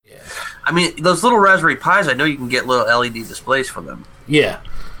I mean, those little Raspberry Pis, I know you can get little LED displays for them. Yeah.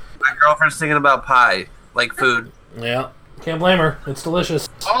 My girlfriend's thinking about pie, like food. Yeah. Can't blame her. It's delicious.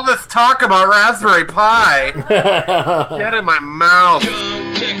 All this talk about Raspberry Pi. Get in my mouth.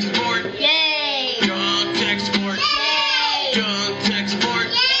 Drunk tech support. Yay! Drunk tech support. Yay! Drunk tech support.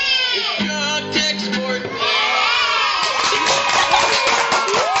 Yay! Drunk tech support.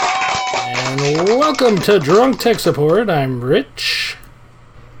 And welcome to Drunk Tech Support. I'm Rich.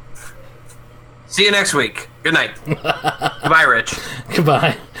 See you next week. Good night. Goodbye, Rich.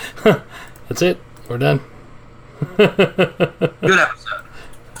 Goodbye. That's it. We're done. Good episode.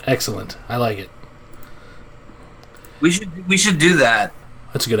 Excellent. I like it. We should do that.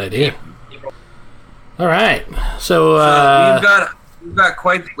 That's a good idea. All right. So we've got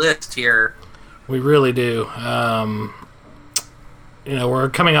quite the list here. we really do. We're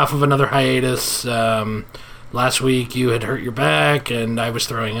coming off of another hiatus. Last week you had hurt your back and I was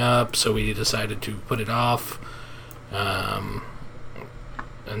throwing up, so we decided to put it off. And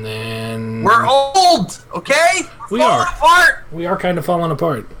then We're old, okay? We We're are. falling apart. we are kind of falling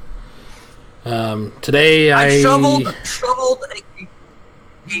apart. Today I shoveled a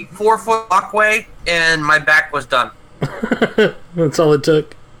 4-foot walkway and my back was done. That's all it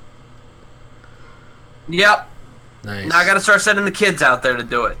took. Yep. Nice. Now I got to start sending the kids out there to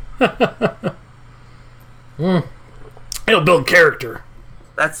do it. It'll build character.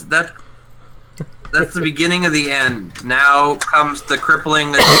 That's the beginning of the end. Now comes the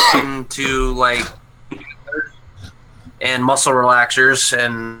crippling addiction to like and muscle relaxers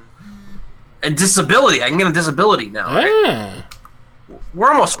and disability. I can get a disability now. Right? Ah,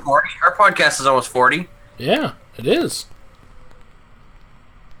 We're almost 40. Our podcast is almost 40. yeah, it is.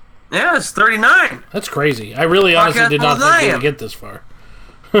 Yeah, it's 39. That's crazy. I really honestly did not think we Podcast would get this far.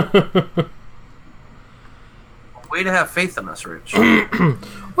 Way to have faith in us, Rich.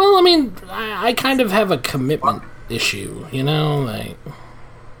 Well, I mean, I kind of have a commitment issue, you know? Like,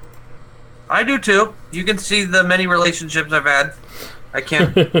 I do too. You can see the many relationships I've had. I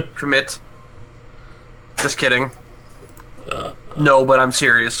can't commit. Just kidding. No, but I'm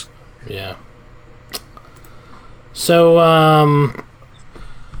serious. yeah. So,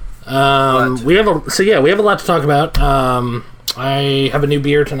 we have a lot to talk about. I have a new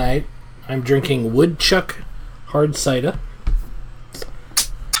beer tonight. I'm drinking Woodchuck Hard Cider.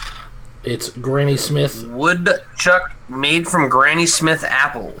 It's Granny Smith. Woodchuck made from Granny Smith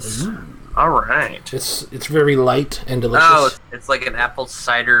apples. All right. It's very light and delicious, Oh, it's like an apple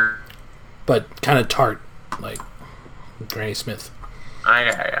cider. but kind of tart, like Granny Smith.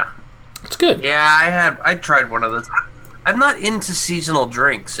 Yeah. It's good. Yeah, I tried one of those. I'm not into seasonal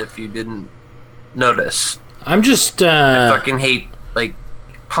drinks, if you didn't notice. I'm just I fucking hate, like,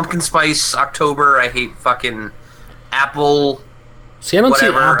 pumpkin spice October. I hate fucking apple. see. I don't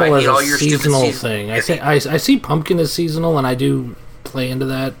whatever. see I apple hate all as a your stupid seasonal season- thing. I see pumpkin as seasonal, and I do play into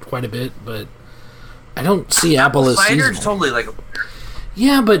that quite a bit, but I don't see apple as Cider seasonal. is totally like.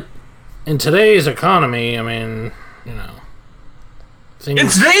 Yeah, but in today's economy, I mean, In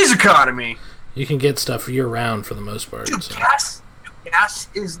things, today's economy, you can get stuff year round for the most part. dude, So. gas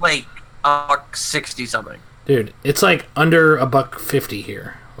is like $1.60 something. Dude, it's like under $1.50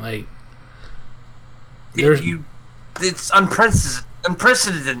 here. Like, there's It's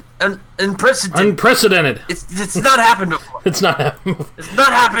unprecedented. unprecedented. It's not happened before. It's not happening. It's not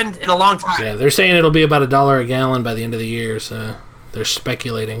happened in a long time. Yeah, they're saying it'll be about $1 a gallon by the end of the year, so they're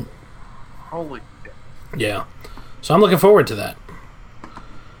speculating. Holy shit. Yeah, so I'm looking forward to that.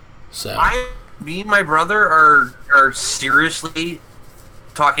 So Me and my brother are seriously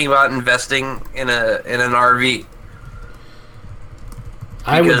talking about investing in an RV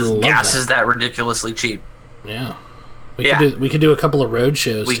I would because love gas that. is that ridiculously cheap. Yeah, Yeah. we could do a couple of road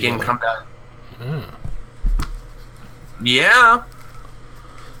shows. We can together. come down. Hmm. Yeah,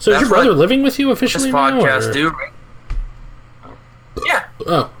 So is That's your brother what living with you this officially now? podcast or- do. Right? Yeah.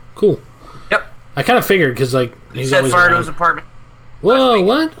 Oh, cool. Yep. I kind of figured because like He he's set always fire to around. his apartment. Whoa,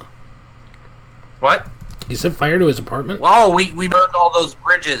 what? What? He set fire to his apartment? Well, we burned all those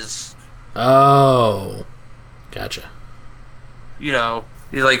bridges. Oh, gotcha. You know,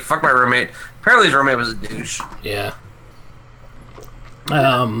 he's like, fuck my roommate. Apparently his roommate was a douche. Yeah.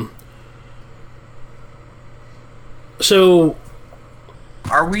 So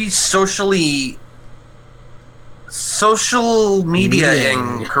Are we social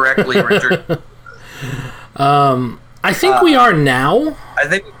mediaing correctly, Richard? I think we are now. I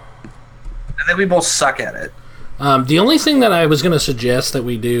think we both suck at it. The only thing that I was going to suggest that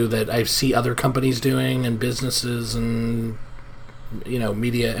we do that I see other companies doing and businesses and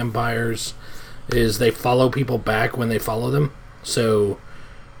media empires is they follow people back when they follow them. So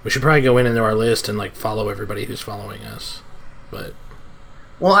We should probably go into our list and like follow everybody who's following us. But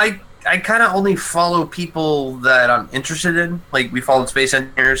Well, I kind of only follow people that I'm interested in. Like, we followed Space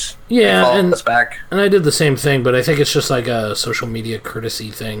Engineers. Yeah, They followed and- us back. and I did the same thing, but I think it's just like a social media courtesy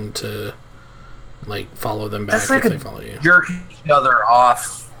thing to like follow them back That's like if a they follow you. jerk each other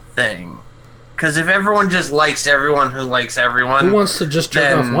off thing. Because if everyone just likes everyone who likes everyone, Who wants to just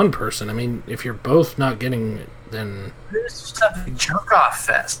jerk off then- one person? I mean, if you're both not getting it, then it's just a big jerk off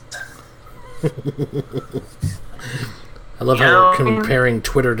fest. I love how we're comparing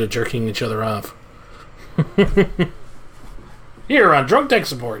Twitter to jerking each other off. Here on Drunk Tech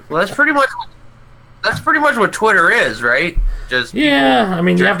Support. Well, that's pretty much what Twitter is, right? Just Yeah, I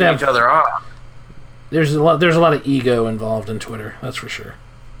mean you have to jerking each have. other off. There's a lot of ego involved in Twitter. That's for sure.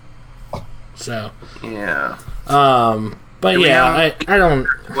 So, Yeah. but we yeah, have- I don't.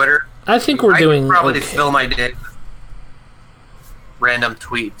 Twitter. I think we're I doing probably okay. fill my day with random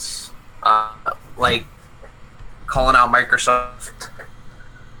tweets, like calling out Microsoft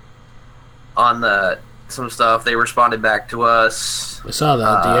on some stuff. They responded back to us. I saw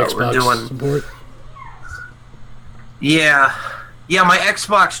that the we're Xbox doing- support. Yeah, my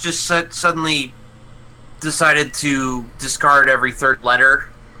Xbox just suddenly decided to discard every third letter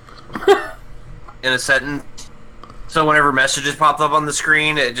in a sentence. So whenever messages popped up on the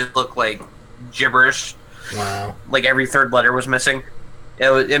screen, it just looked like gibberish. Wow, Like every third letter was missing.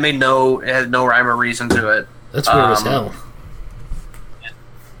 It had no rhyme or reason to it. that's weird as Um, hell.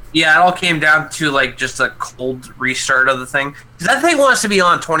 Yeah, it all came down to like just a cold restart of the thing. 'Cause that thing wants to be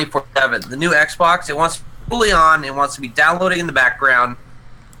on 24/7. The new Xbox, it wants to be fully on. It wants to be downloading in the background.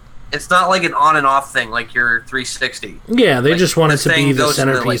 It's not like an on and off thing like your 360. Yeah, they like, just want it this to be thing the goes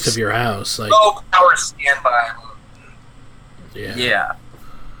into, centerpiece like, of your house. Like, Low power standby. yeah. Yeah.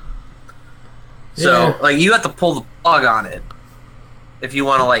 So Yeah. like you have to pull the plug on it if you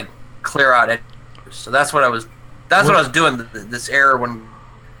want to like clear out it. So that's what I was doing. This error when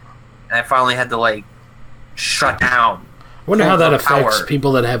I finally had to like shut down. I wonder how full that of affects power.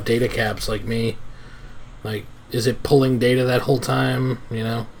 people that have data caps like me. Like, is it pulling data that whole time? You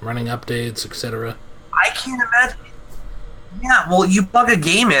know, running updates, etc. I can't imagine. Yeah, well, you plug a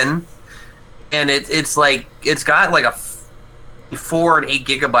game in, and it's like it's got like 4 and 8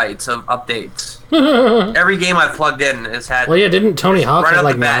 gigabytes of updates. Well, Every game I've plugged in has had. yeah, didn't Tony Hawk right have off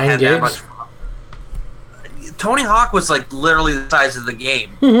like the bat 9 had that much. gigs? Tony Hawk was like literally the size of the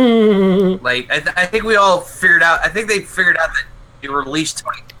game. Like I think we all figured out. I think they figured out that they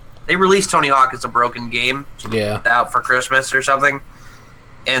released Tony Hawk as a broken game Yeah. out for Christmas or something,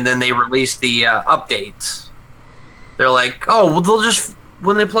 and then they released the updates. They're like, oh, well, they'll just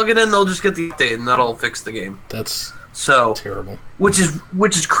when they plug it in, they'll just get the update, and that'll fix the game. That's So, terrible. which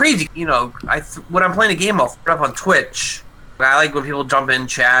is crazy. You know, when I'm playing a game, I'll throw it up on Twitch. I like when people jump in,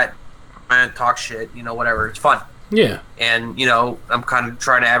 chat, and talk shit. You know, whatever. It's fun. Yeah. And you know, I'm kind of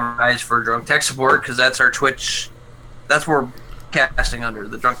trying to advertise for Drunk Tech Support because that's our Twitch. That's where we're casting under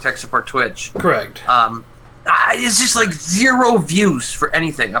the Drunk Tech Support Twitch. Correct. It's just like 0 views for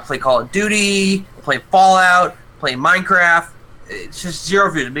anything. I play Call of Duty, play Fallout, play Minecraft. It's just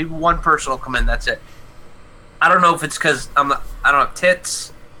 0 views. Maybe one person will come in. That's it. I don't know if it's because I don't have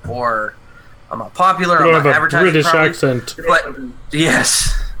tits or I'm not popular. You I'm don't not have a advertising British properly. accent. But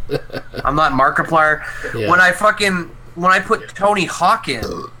yes, I'm not Markiplier. Yeah. When I put Tony Hawk in,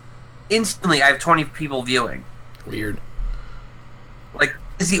 instantly I have 20 people viewing. Weird. Like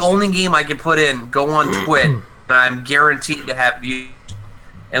it's the only game I can put in. Go on Twitch, and I'm guaranteed to have views.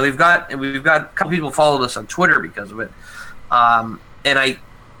 And we've got a couple people followed us on Twitter because of it. And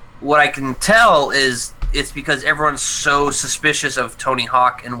what I can tell is it's because everyone's so suspicious of Tony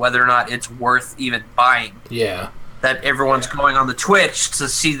Hawk and whether or not it's worth even buying. Yeah. That everyone's going on the Twitch to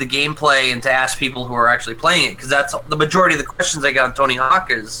see the gameplay and to ask people who are actually playing it, because that's the majority of the questions I got on Tony Hawk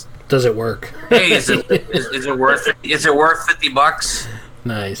is, Does it work? hey, is it worth $50?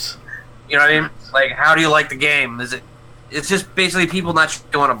 Nice. You know what I mean? Like, how do you like the game? It's just basically people not sure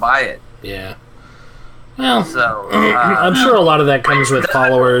they want to buy it. Yeah. Well, So I'm sure a lot of that comes with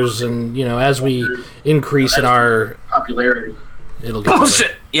followers, and you know, as we increase in our popularity. it'll get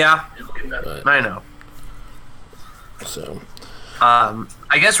bullshit. Yeah, better. I know. So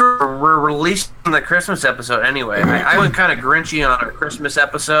I guess we're releasing the Christmas episode anyway. I went kind of grinchy on our Christmas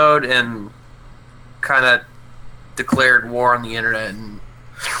episode and kind of declared war on the internet and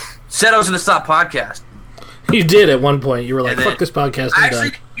said I was going to stop podcasting. you did at one point. You were like, And then- "Fuck this podcast, I I'm actually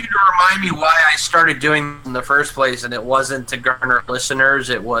done." need you to remind me why I started doing it in the first place, and it wasn't to garner listeners.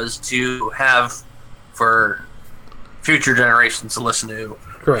 It was to have for future generations to listen to.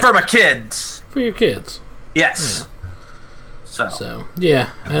 Correct. For my kids. For your kids. Yes. So So yeah,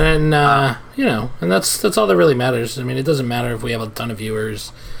 and you know, and that's all that really matters. I mean, it doesn't matter if we have a ton of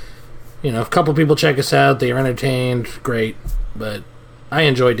viewers. You know, if a couple people check us out, they are entertained, great. But I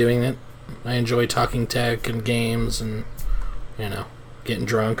enjoy doing it. I enjoy talking tech and games, and you know, getting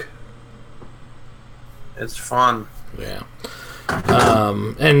drunk. It's fun. Yeah.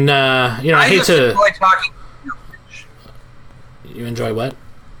 And you know, I hate just to. enjoy talking. You enjoy what?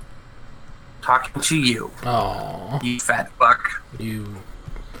 Talking to you. Oh, You fat fuck. you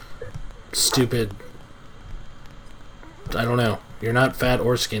stupid. I don't know. You're not fat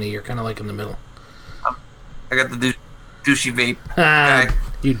or skinny. You're kind of like in the middle. I got the douchey vape. Ah, Okay.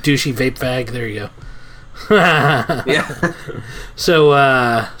 you douchey vape fag. There you go. Yeah. So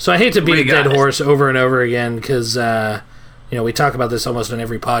I hate to beat What a do you got? dead horse over and over again because you know we talk about this almost on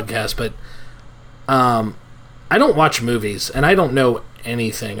every podcast, but I don't watch movies and I don't know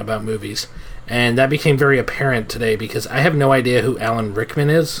anything about movies, and that became very apparent today because I have no idea who Alan Rickman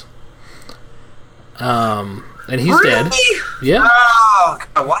is. And he's dead. Really? Yeah, Oh,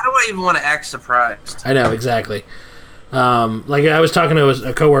 God, why do I even want to act surprised? I know exactly. Like I was talking to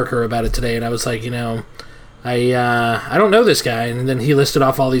a coworker about it today, and I was like, you know, I don't know this guy, and then he listed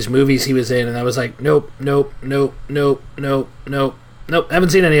off all these movies he was in, and I was like, nope, haven't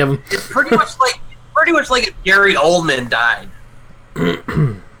seen any of them. It's pretty much like if Gary Oldman died.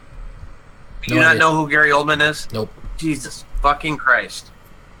 Do you not idea. know who Gary Oldman is? Nope. Jesus fucking Christ.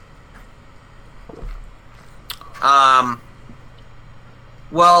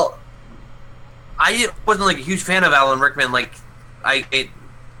 Well, I wasn't like a huge fan of Alan Rickman. Like,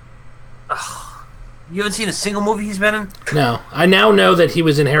 you haven't seen a single movie he's been in? No, I now know that he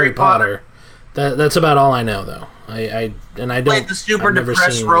was in Harry Harry Potter. Potter. That's about all I know, though. I don't. Played the super I've never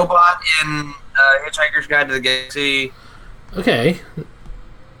depressed seen- robot in Hitchhiker's Guide to the Galaxy. Okay.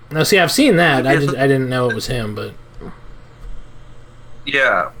 Now, see, I've seen that. I Yes. didn't know it was him, but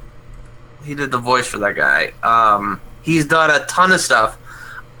Yeah, he did the voice for that guy. He's done a ton of stuff.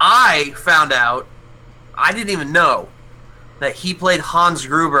 I found out, I didn't even know, that he played Hans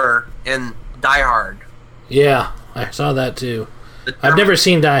Gruber in Die Hard. yeah, I saw that too. The I've never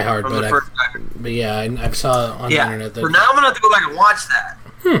seen Die Hard, from but the first time. but yeah, I saw on the Yeah, internet so that. now I'm gonna have to go back and watch that.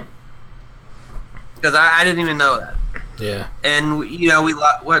 Because I didn't even know that. Yeah, And you know, who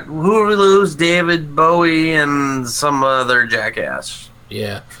did we lose? David Bowie and some other jackass.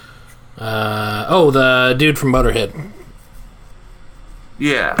 yeah. The dude from Motorhead.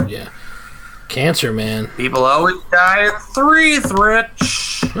 Yeah, Yeah, cancer, man. people always die in threes,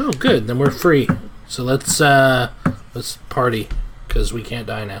 Rich. Oh, good. Then we're free. So let's party because we can't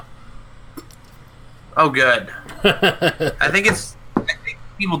die now. Oh, good. I think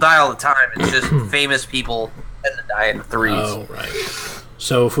people die all the time. It's just famous people tend to die in threes. Oh, right.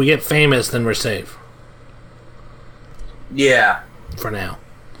 So if we get famous, then we're safe Yeah. for now.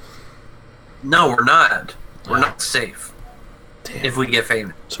 No, we're not. We're not safe Damn. if we get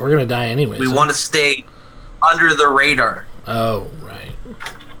famous. So we're gonna die anyways. We huh? want to stay under the radar. Oh, right.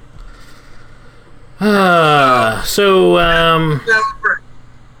 So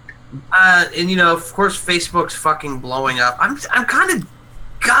And you know, of course, Facebook's fucking blowing up. I'm kind of,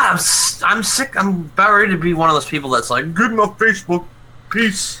 God, I'm sick. I'm about ready to be one of those people that's like, good enough, Facebook,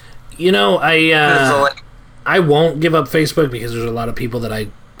 peace. you know, 'Cause, like, I won't give up Facebook because there's a lot of people that I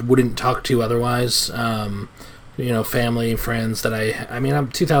wouldn't talk to otherwise. You know, family, friends that I mean, I'm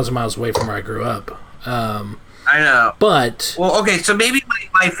 2,000 miles away from where I grew up. I know. But Well, okay, so maybe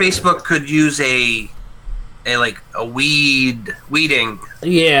my Facebook could use a weeding.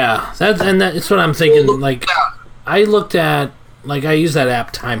 yeah, that's what I'm thinking. Like, I looked at, like, I use that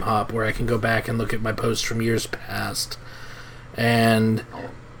app Time Hop where I can go back and look at my posts from years past. And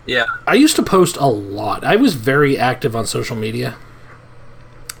Yeah. I used to post a lot. I was very active on social media.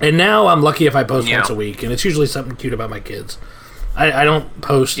 And now I'm lucky if I post Yeah. once a week, and it's usually something cute about my kids. I don't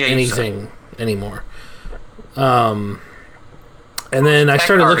post Yeah, you anything anymore. And then I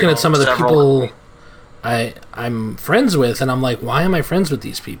started looking at some of the Several. people I'm friends with, and I'm like, why am I friends with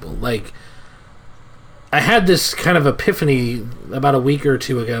these people? Like, I had this kind of epiphany about a week or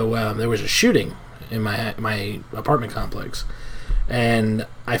two ago. There was a shooting in my apartment complex, and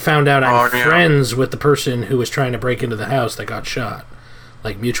I found out I'm Oh, yeah. friends with the person who was trying to break into the house that got shot,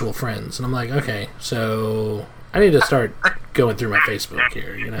 like mutual friends. And I'm like, okay, so I need to start going through my Facebook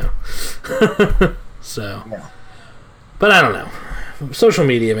here, you know. So, but I don't know. Social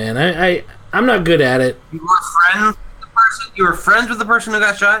media, man. I'm not good at it. You were friends with the person? You were friends with the person who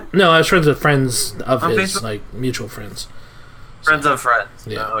got shot? No, I was friends with friends of On his, Facebook? like mutual friends. Friends of friends.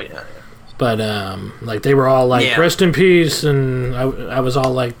 Yeah. Oh, yeah. But like they were all like, Yeah. "Rest in peace," and I was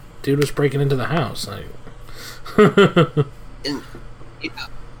all like, "Dude was breaking into the house." Like, and you know,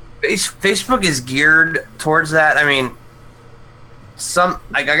 Facebook is geared towards that. I mean,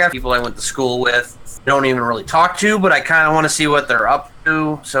 I got people I went to school with, don't even really talk to, but I kind of want to see what they're up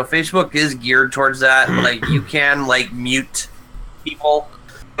to. So Facebook is geared towards that. Like, you can like mute people.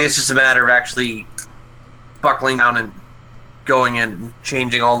 It's just a matter of actually buckling down and going in and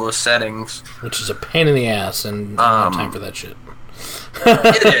changing all those settings, which is a pain in the ass, and I don't have time for that shit.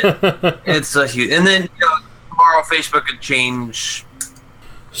 It's a huge. And then tomorrow Facebook could change.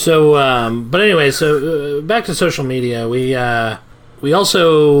 So, but anyway, so back to social media. We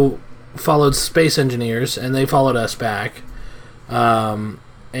also followed Space Engineers, and they followed us back. And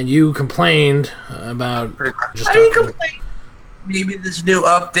you complained about. I didn't complain. Maybe this new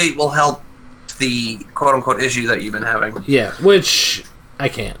update will help the quote-unquote issue that you've been having. Yeah, which I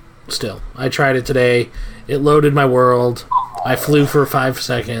can't. Still, I tried it today. It loaded my world. I flew for 5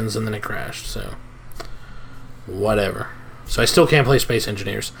 seconds, and then it crashed. So, whatever. So I still can't play Space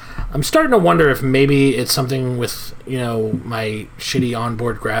Engineers. I'm starting to wonder if maybe it's something with, my shitty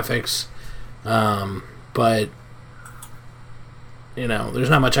onboard graphics. But,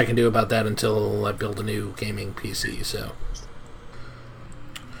 there's not much I can do about that until I build a new gaming PC, so...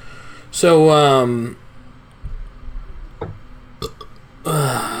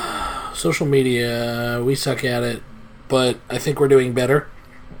 social media, we suck at it, but I think we're doing better.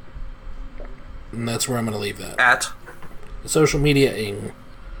 And that's where I'm going to leave that. At? Social media-ing.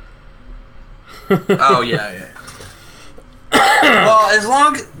 Oh, yeah. Well, as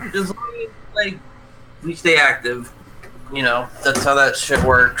long as like, we stay active, that's how that shit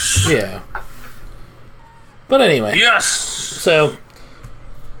works. Yeah. But anyway. Yes! So...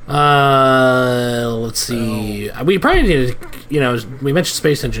 let's see. We probably need to, we mentioned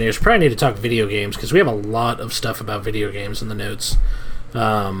Space Engineers. We probably need to talk video games because we have a lot of stuff about video games in the notes.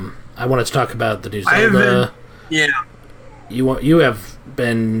 I wanted to talk about the new Zelda. Yeah. You have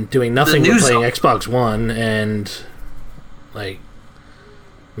been doing nothing but playing Xbox One and like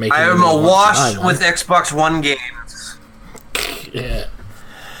making. I am awash with Xbox One games. Yeah.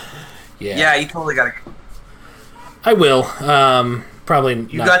 Yeah, you totally got it. I will. Probably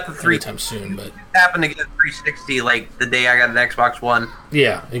you not got the anytime soon, but happened to get a 360 like the day I got an Xbox One.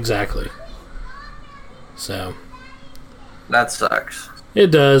 Yeah, exactly. So that sucks. It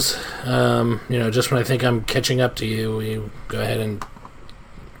does. Just when I think I'm catching up to you, you go ahead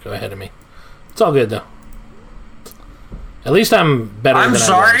of me. It's all good though. At least I'm better. I'm than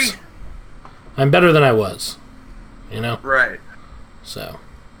sorry. I was. I'm better than I was. Right. So.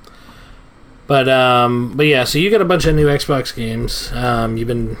 But yeah, so you got a bunch of new Xbox games. You've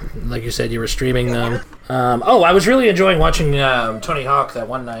been, like you said, you were streaming them. I was really enjoying watching Tony Hawk that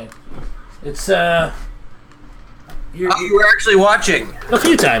one night. It's you were actually watching a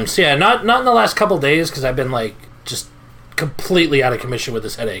few times, yeah. Not in the last couple days because I've been like just completely out of commission with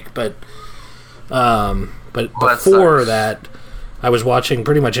this headache. But before that, I was watching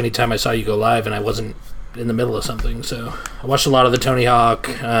pretty much any time I saw you go live, and I wasn't in the middle of something. So I watched a lot of the Tony Hawk.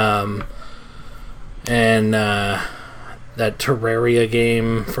 And that Terraria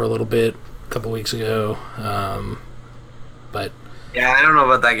game for a little bit a couple weeks ago, but yeah, I don't know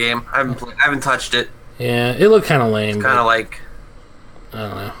about that game. I haven't touched it. Yeah, it looked kind of lame. Kind of like I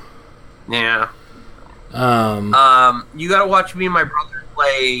don't know. Yeah. You gotta watch me and my brother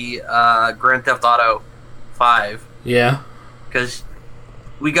play Grand Theft Auto 5. Yeah. Because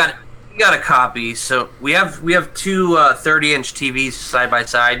we got a copy, so we have two 30-inch TVs side by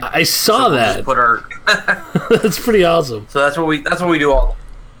side. I saw that. Put our that's pretty awesome. So that's what we do all.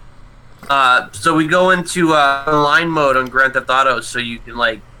 So we go into online mode on Grand Theft Auto, so you can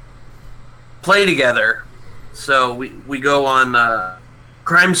like play together. So we go on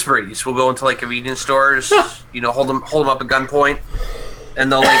crime sprees. We'll go into like convenience stores, hold them up at gunpoint,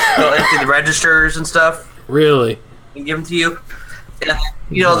 and they'll empty the registers and stuff. Really? And give them to you. And,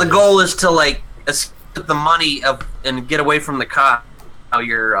 the goal is to like escape the money and get away from the cop. How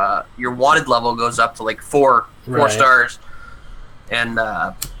your wanted level goes up to like four stars, and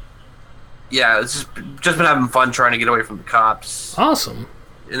it's just been having fun trying to get away from the cops. Awesome.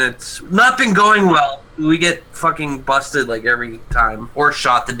 And it's not been going well. We get fucking busted like every time, or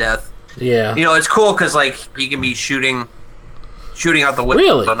shot to death. Yeah. It's cool because like you can be shooting out the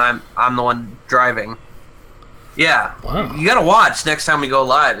window, really? and I'm the one driving. Yeah, wow. You gotta watch next time we go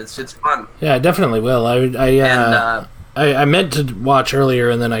live. It's fun. Yeah, I definitely will. I meant to watch earlier,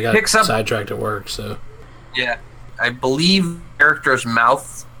 and then I got sidetracked at work. So yeah, I believe characters'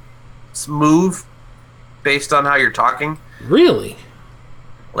 mouths move based on how you're talking. Really?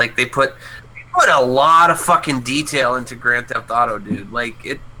 Like they put a lot of fucking detail into Grand Theft Auto, dude.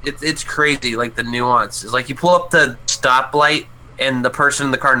 Like it's crazy. Like the nuance is like you pull up the stoplight, and the person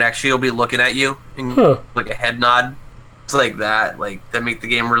in the car next to you will be looking at you, and like a head nod. It's like that. Like, that make the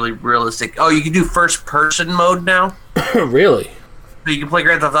game really realistic. Oh, you can do first-person mode now? Really? So you can play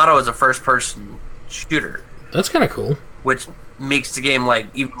Grand Theft Auto as a first-person shooter. That's kind of cool. Which makes the game, like,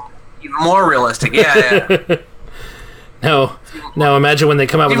 even more realistic. Yeah. Now imagine when they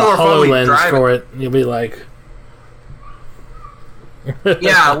come out with a HoloLens for it, you'll be like...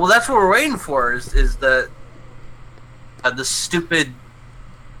 Yeah, well, that's what we're waiting for, is the stupid...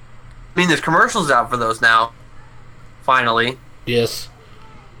 I mean, there's commercials out for those now. Finally. Yes.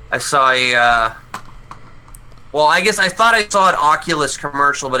 I saw a... well, I guess I thought I saw an Oculus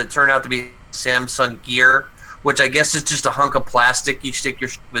commercial, but it turned out to be Samsung Gear, which I guess is just a hunk of plastic you stick your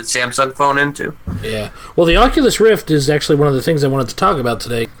Samsung phone into. Yeah. Well, the Oculus Rift is actually one of the things I wanted to talk about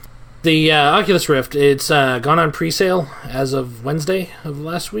today. The Oculus Rift, it's gone on pre-sale as of Wednesday of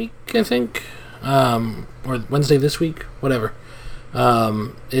last week, I think. Or Wednesday this week, whatever.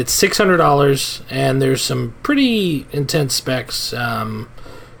 It's $600, and there's some pretty intense specs. The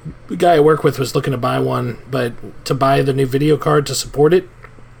guy I work with was looking to buy one, but to buy the new video card to support it,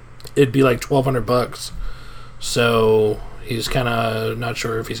 it'd be like $1,200. So he's kind of not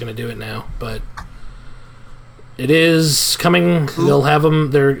sure if he's going to do it now, but it is coming. They'll have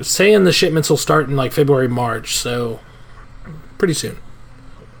them. They're saying the shipments will start in like February, March, so pretty soon.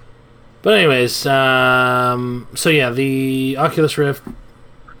 But anyways, so yeah, the Oculus Rift,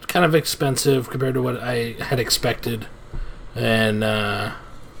 kind of expensive compared to what I had expected, and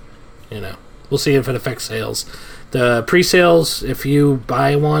we'll see if it affects sales. The pre-sales, if you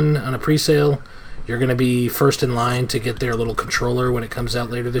buy one on a pre-sale, you're going to be first in line to get their little controller when it comes out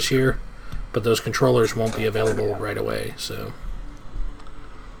later this year, but those controllers won't be available right away, so...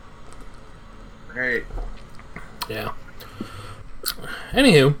 Right. Yeah.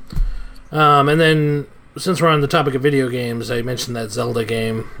 Anywho, and then, since we're on the topic of video games, I mentioned that Zelda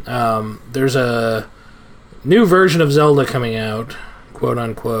game. There's a new version of Zelda coming out,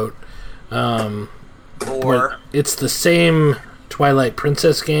 quote-unquote. It's the same Twilight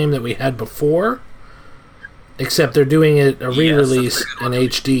Princess game that we had before, except they're doing it a re-release in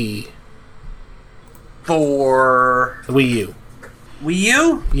HD for the Wii U. Wii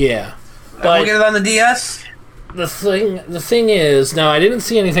U? Yeah, but we'll get it on the DS. The thing is, now I didn't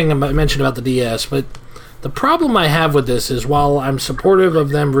see anything mentioned about the DS, but the problem I have with this is, while I'm supportive of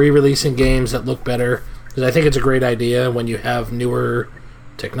them re-releasing games that look better, because I think it's a great idea when you have newer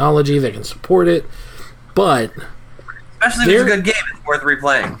technology that can support it, but especially if it's a good game, it's worth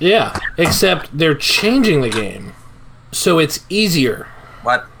replaying. Yeah, except they're changing the game, so it's easier.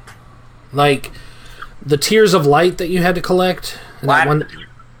 What? Like the tiers of light that you had to collect in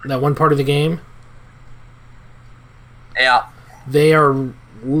that one part of the game. Yeah. They are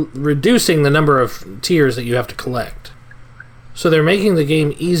reducing the number of tiers that you have to collect, so they're making the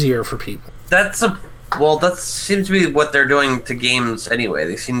game easier for people. That seems to be what they're doing to games anyway.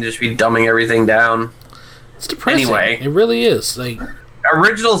 They seem to just be dumbing everything down. It's depressing. Anyway, it really is. Like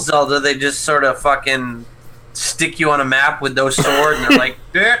original Zelda, they just sort of fucking stick you on a map with no sword, and they're like,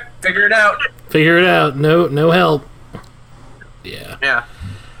 figure it out. Figure it out. No help. Yeah. Yeah.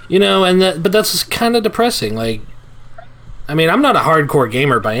 But that's kind of depressing. Like, I mean, I'm not a hardcore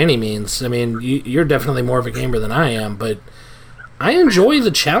gamer by any means. I mean, you're definitely more of a gamer than I am, but I enjoy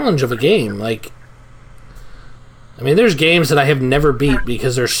the challenge of a game. Like, I mean, there's games that I have never beat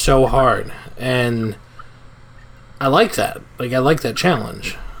because they're so hard, and I like that. Like, I like that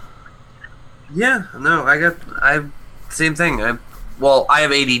challenge. Yeah, no, same thing. I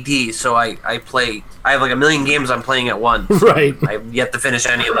have ADD, so I have like a million games I'm playing at once. Right. I've yet to finish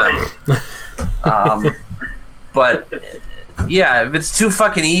any of them. But yeah, if it's too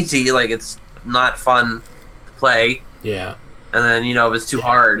fucking easy, like, it's not fun to play. Yeah. And then, if it's too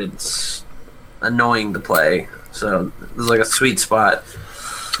hard, it's annoying to play. So there's like a sweet spot.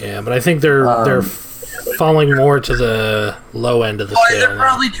 Yeah, but I think they're falling more to the low end of the scale. They're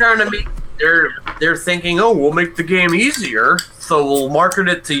probably trying to make. They're thinking, we'll make the game easier, so we'll market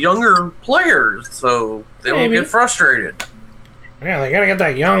it to younger players, so they won't get frustrated. Yeah, they gotta get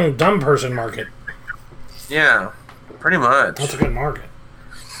that young, dumb person market. Yeah, pretty much. That's a good market.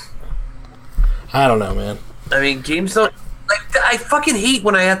 I don't know, man. I mean, games don't... Like, I fucking hate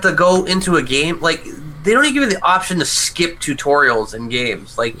when I have to go into a game. Like, they don't even give you the option to skip tutorials in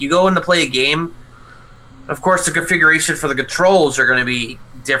games. Like, you go in to play a game, of course the configuration for the controls are going to be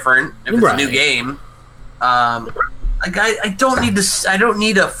different if it's a new game. Like, I don't need this. I don't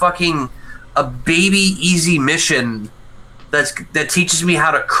need a baby easy mission that teaches me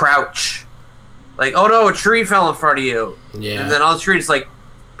how to crouch. Like, oh no, a tree fell in front of you. Yeah. And then on the street, it's like,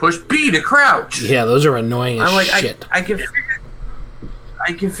 Push B to crouch. Yeah, those are annoying as I'm like, shit. I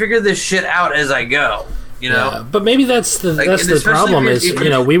can figure this shit out as I go. You know. Yeah, but maybe that's the Like, that's and the especially problem if is, you're- you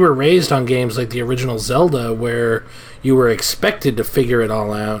know, we were raised on games like the original Zelda where you were expected to figure it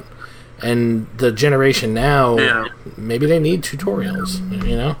all out, and the generation now, Yeah. maybe they need tutorials.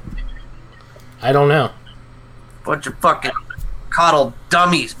 You know, I don't know. Bunch of fucking coddled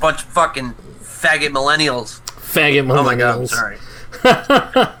dummies. Bunch of fucking faggot millennials. Faggot millennials. Oh my god, I'm sorry.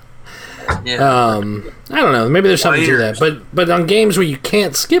 Yeah. I don't know. Maybe there's something to that. But on games where you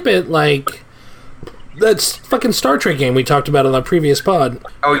can't skip it, like that's fucking Star Trek game we talked about on our previous pod.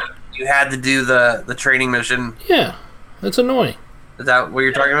 Oh, you had to do the training mission. Yeah, that's annoying. Is that what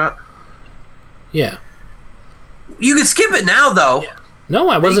you're talking about? Yeah. You can skip it now, though. No,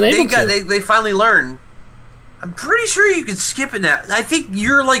 I wasn't able to. They finally learned. I'm pretty sure you can skip it now. I think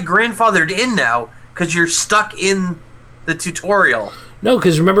you're like grandfathered in now because you're stuck in the tutorial. No,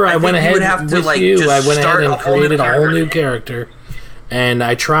 because remember, I went think you ahead would have to, with like, you. just I went ahead start and a whole new created a whole character. new character, and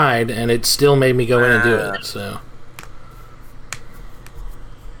I tried, and it still made me go in and do it. So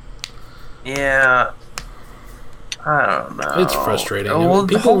Yeah. I don't know. It's frustrating. Well,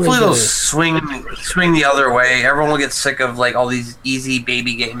 People hopefully need to- they'll swing the other way. Everyone will get sick of like all these easy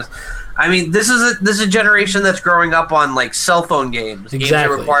baby games. I mean, this is a generation that's growing up on like cell phone games. Games that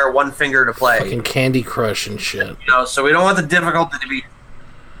Exactly. require one finger to play. fucking Candy Crush and shit. You know, so we don't want the difficulty to be.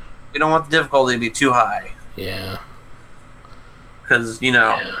 We don't want the difficulty to be too high Yeah. because you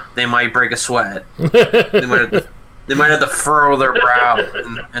know they might break a sweat. They might have to furrow their brow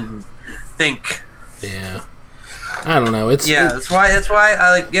and think. Yeah. I don't know. It's That's why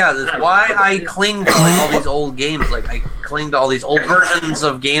I like. Yeah, that's why I cling to like all these old games. Like I cling to all these old versions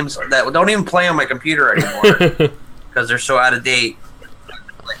of games that don't even play on my computer anymore because they're so out of date.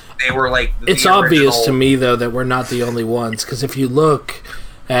 Like, they were like. It's obvious to me though that we're not the only ones, because if you look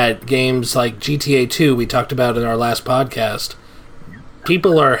at games like GTA 2 we talked about in our last podcast,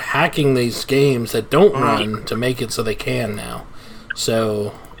 people are hacking these games that don't run to make it so they can now.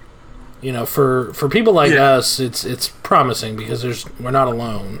 So, you know, for people like us, it's promising because we're not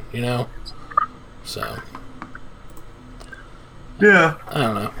alone, you know. So, Yeah. I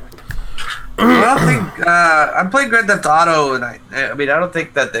don't know. I don't think I'm playing Grand Theft Auto, and I mean I don't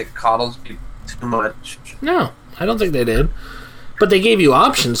think that it coddles me too much. No, I don't think they did. But they gave you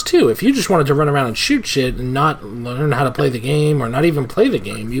options too. If you just wanted to run around and shoot shit and not learn how to play the game or not even play the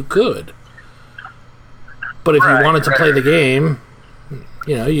game, you could. But if you wanted to play the game,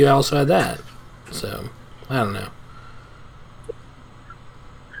 you know, you also had that. So, I don't know.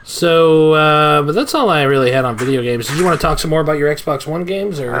 So, but that's all I really had on video games. Did you want to talk some more about your Xbox One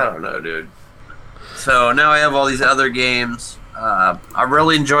games? Or I don't know, dude. So now I have all these other games. I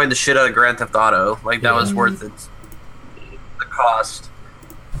really enjoyed the shit out of Grand Theft Auto. Like that was worth it. The cost.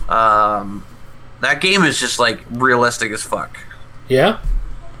 That game is just like realistic as fuck. Yeah?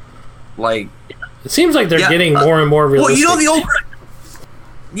 Like, It seems like they're getting more and more realistic. well, you know the old.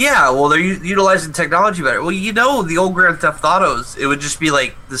 Yeah, well, they're utilizing technology better. Well, you know the old Grand Theft Autos, it would just be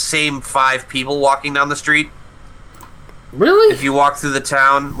like the same 5 people walking down the street. Really? If you walk through the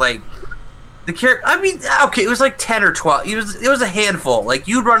town, like the character. I mean, okay, it was like 10 or 12. It was a handful. Like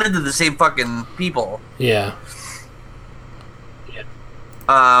you'd run into the same fucking people. Yeah.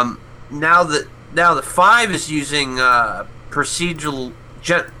 Now the 5 is using procedurally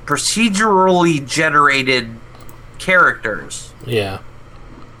generated characters. Yeah.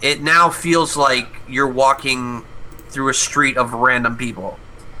 It now feels like you're walking through a street of random people.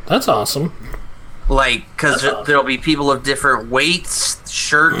 That's awesome. Like, because there'll be people of different weights,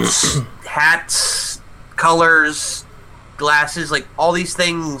 shirts, hats, colors, glasses, like all these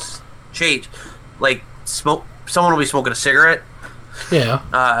things change. Like, someone will be smoking a cigarette.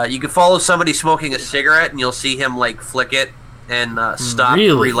 Yeah. You can follow somebody smoking a cigarette, and you'll see him like flick it and stop,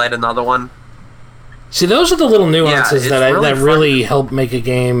 Really? relight another one. See, those are the little nuances it's that really that fun. really help make a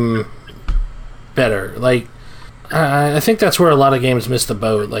game better. Like, I think that's where a lot of games miss the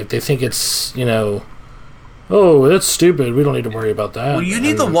boat. Like, they think it's, you know, oh, that's stupid. We don't need to worry about that. Well, you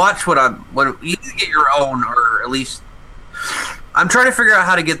need to watch when you need to get your own, or at least I'm trying to figure out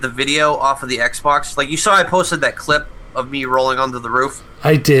how to get the video off of the Xbox. Like you saw, I posted that clip of me rolling onto the roof.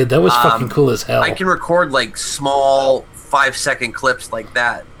 I did. That was fucking cool as hell. I can record like small 5-second clips like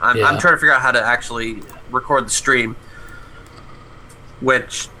that. I'm trying to figure out how to actually record the stream.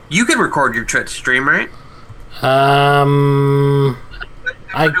 Which you can record your Twitch stream, right? I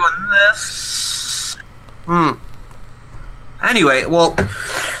Doing this. Anyway, well,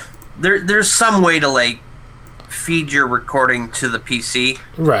 there's some way to like feed your recording to the PC.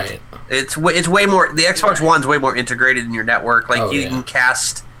 right. It's way more. The Xbox One's way more integrated in your network. Like Oh, you yeah. can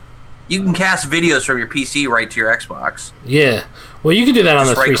cast You can cast videos from your PC right to your Xbox. Yeah. Well, you can do that on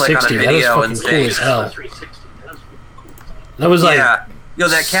the Just right-click on a 360. That is video fucking and cool say- as hell. That was like, Yeah,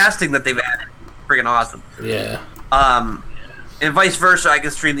 that casting that they've added, freaking awesome. yeah. And vice versa, I can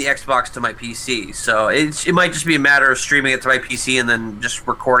stream the Xbox to my PC. So it might just be a matter of streaming it to my PC and then just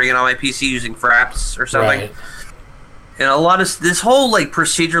recording it on my PC using Fraps or something. Right. And a lot of this whole like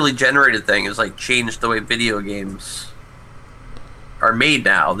procedurally generated thing has like changed the way video games are made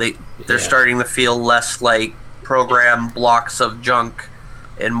now. They're Yeah. starting to feel less like program blocks of junk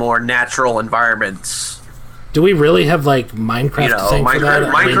and more natural environments. Do we really have like Minecraft You know, to thank for that?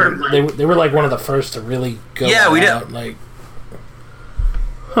 Minecraft- I mean, they were like one of the first to really go Yeah, we out. did. Like,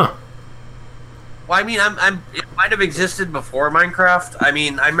 huh? Well, I mean, it might have existed before Minecraft. I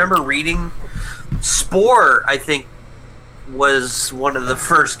mean, I remember reading Spore, I think, was one of the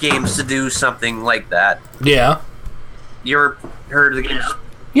first games to do something like that. Yeah. You ever heard of the game?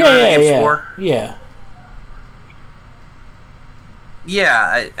 Yeah. Spore? Yeah.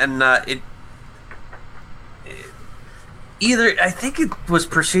 Yeah, either I think it was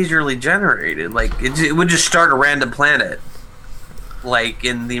procedurally generated. Like it would just start a random planet. Like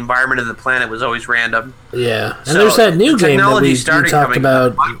in the environment of the planet was always random. Yeah. And So, there's that new the game that technology we started talked coming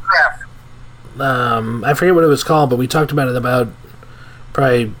about. up. Minecraft. I forget what it was called, but we talked about it about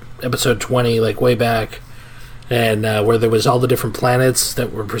probably episode 20, like way back, and where there was all the different planets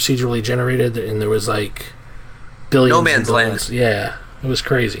that were procedurally generated, and there was like billions. No Man's and billions. Land. Yeah, it was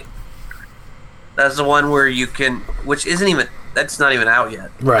crazy. That's the one where you can, which isn't even. That's not even out yet.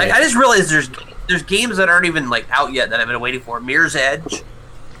 Right. I just realized there's games that aren't even like out yet that I've been waiting for. Mirror's Edge.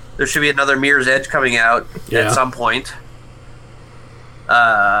 There should be another Mirror's Edge coming out Yeah. at some point.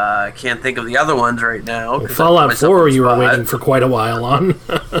 I can't think of the other ones right now. 'cause I put Fallout myself 4, on the you were spot. waiting for quite a while on.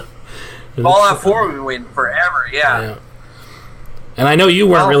 Fallout 4, we've been waiting forever. Yeah. Yeah. And I know you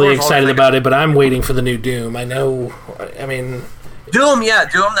weren't Well, really of course, excited I'll about it, but I'm waiting for the new Doom. I know. I mean, Doom. Yeah,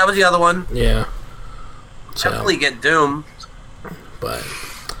 Doom. That was the other one. yeah. So, Definitely get Doom. but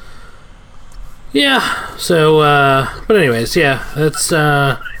yeah. So, but anyways, yeah. That's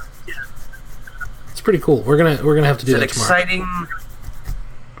it's pretty cool. We're gonna have to do It's an that tomorrow. exciting.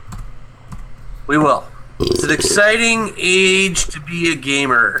 We will. It's an exciting age to be a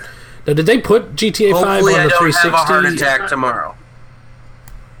gamer. Now, did they put GTA 5 Hopefully, on I the don't 360? have a heart attack tomorrow.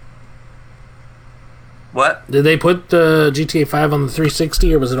 What? Did they put GTA 5 on the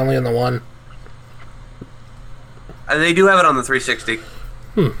 360, or was it only on the one? They do have it on the 360.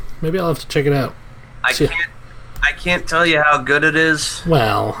 Maybe I'll have to check it out. I can't tell you how good it is.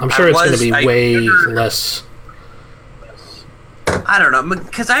 Well, I'm sure it's going to be I way never- less. I don't know,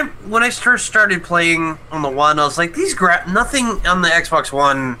 because when I first started playing on the one, I was like, nothing on the Xbox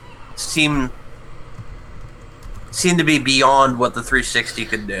One seemed to be beyond what the 360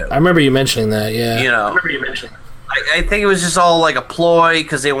 could do. I remember you mentioning that. Yeah. You know, I think it was just all like a ploy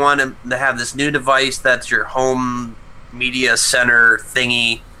because they wanted to have this new device that's your home media center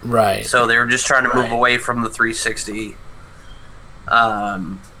thingy. Right. So they were just trying to move away from the 360.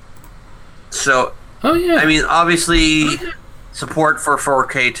 So Oh yeah. I mean, obviously, support for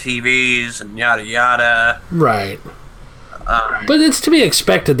 4K TVs and yada yada. Right. But it's to be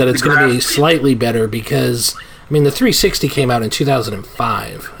expected that it's going to be slightly better because, I mean, the 360 came out in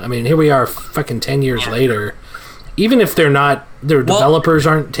 2005. I mean, here we are fucking 10 years later. Even if their developers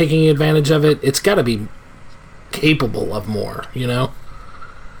aren't taking advantage of it, it's got to be capable of more, you know?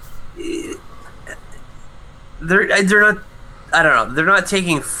 They're not. I don't know. They're not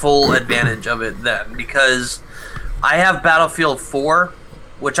taking full advantage of it then because I have Battlefield 4,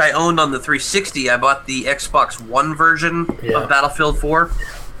 which I owned on the 360. I bought the Xbox One version of Battlefield 4,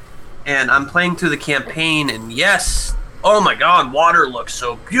 and I'm playing through the campaign. And yes, oh my God, water looks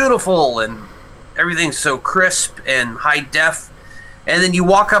so beautiful, and everything's so crisp and high def. And then you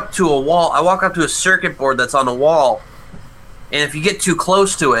walk up to a wall. I walk up to a circuit board that's on a wall, and if you get too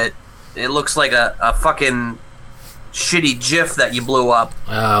close to it, it looks like a fucking shitty GIF that you blew up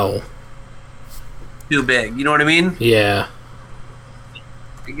Oh. too big. You know what I mean? Yeah.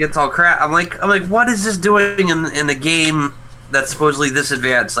 It gets all crap. I'm like, what is this doing in a game that's supposedly this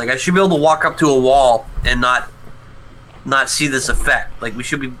advanced? Like, I should be able to walk up to a wall and not see this effect. Like, we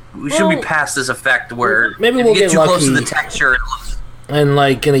should be past this effect where maybe if we'll you get get too close to lucky. the texture, it looks. And,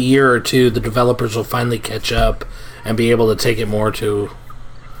 like, in a year or two, the developers will finally catch up and be able to take it more to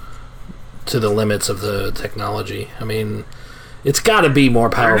the limits of the technology. I mean, it's got to be more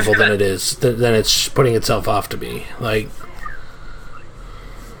powerful than it is, than it's putting itself off to be. Like,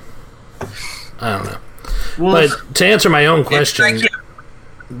 I don't know. Well, But to answer my own question,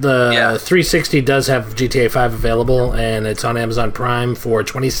 the 360 does have GTA 5 available, and it's on Amazon Prime for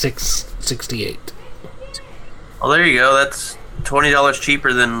 $26.68. Well, there you go. That's $20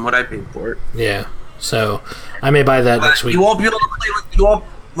 cheaper than what I paid for it. Yeah, so I may buy that next week. You won't be able to play with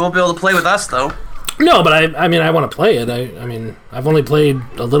won't be able to play with us though. No, but I mean, I want to play it. I mean, I've only played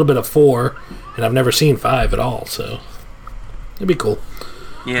a little bit of 4, and I've never seen 5 at all, so it'd be cool.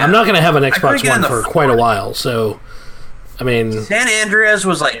 Yeah. I'm not going to have an couldn't Xbox get One into for 4. quite a while, so I mean, San Andreas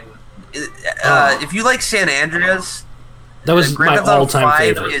was like, if you like San Andreas, that was Grand my Theft Auto all-time 5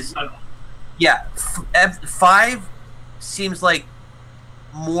 favorite. is, yeah, 5 seems like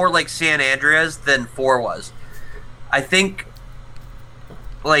more like San Andreas than 4 was. I think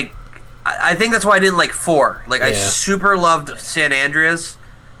that's why I didn't like 4. Like, I Yeah. super loved San Andreas.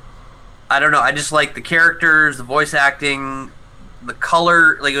 I don't know. I just like the characters, the voice acting, the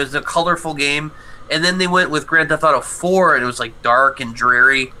color. Like, it was a colorful game. And then they went with Grand Theft Auto 4, and it was like dark and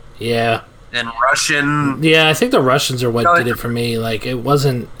dreary Yeah. and Russian. Yeah, I think the Russians are what No, did it for me. Like, it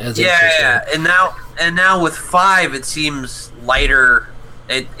wasn't as interesting. Yeah. And now with 5, it seems lighter.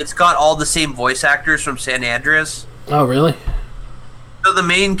 It's got all the same voice actors from San Andreas. Oh, really? So the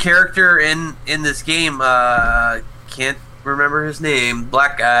main character in this game, can't remember his name,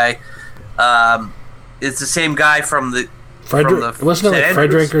 black guy. It's the same guy from the Frederick? Wasn't it like San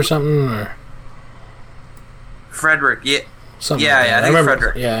Frederick Andreas? or something? Or Frederick, yeah. something Yeah, like yeah, that. I think remember,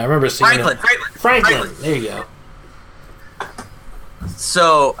 Frederick. Yeah, I remember seeing Franklin. it. Franklin. There you go.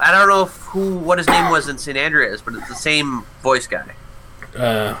 So I don't know what his name was in San Andreas, but it's the same voice guy.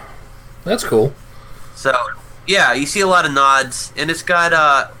 That's cool. So yeah, you see a lot of nods, and it's got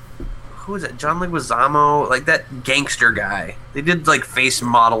who is it? John Leguizamo, like that gangster guy. They did like face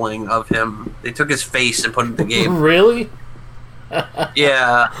modeling of him. They took his face and put it in the game. Really?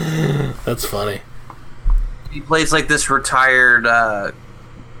 Yeah, That's funny. he plays like this retired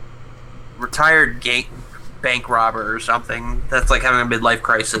bank robber or something that's like having a midlife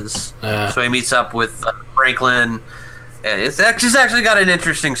crisis. So he meets up with Franklin. And it's actually got an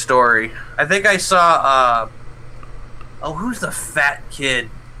interesting story. I think I saw who's the fat kid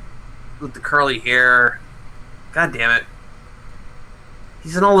with the curly hair? God damn it.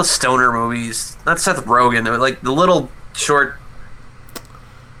 He's in all the stoner movies. Not Seth Rogen. They're like the little short.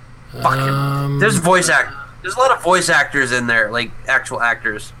 Fucking. There's voice act. There's a lot of voice actors in there, like actual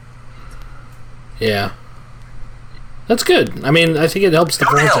actors. Yeah. That's good. I mean, I think it helps the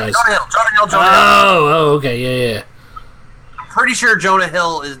Jonah franchise. Hill. Oh, okay, yeah. I'm pretty sure Jonah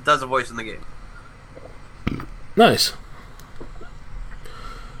Hill does a voice in the game. Nice.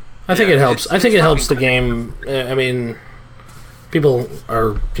 I think it helps. I think it helps the game. I mean, people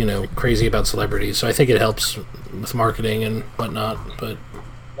are, crazy about celebrities, so I think it helps with marketing and whatnot. But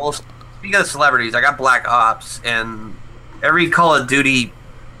Well, speaking of celebrities, I got Black Ops, and every Call of Duty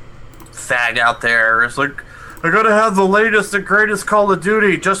fag out there is like, I gotta have the latest and greatest Call of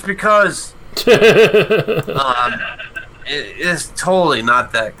Duty just because. It's totally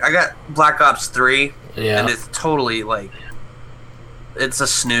not that. I got Black Ops 3, yeah, and it's totally like, it's a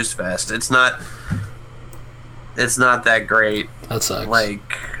snooze fest. It's not that great. that sucks.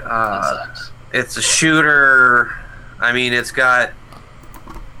 Like, it's a shooter. I mean, it's got.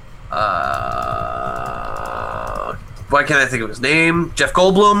 Why can't I think of his name? Jeff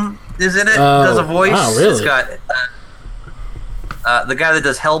Goldblum is in it. Does a voice. Wow, really? It's got the guy that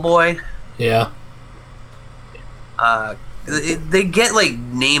does Hellboy. Yeah. They get like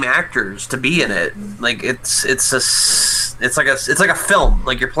name actors to be in it. Like it's like a film.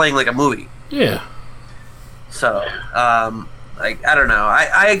 Like you're playing like a movie. Yeah. So, like I don't know.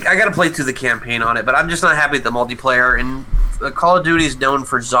 I got to play through the campaign on it, but I'm just not happy with the multiplayer. And Call of Duty is known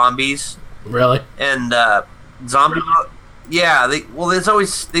for zombies. Really? And zombie mode. Yeah, they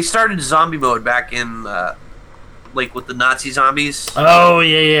started zombie mode back in like with the Nazi zombies. Oh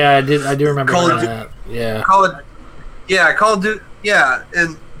yeah. I do remember Call of that. Yeah. Call of Duty. Yeah,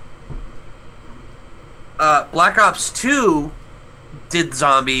 and Black Ops 2 did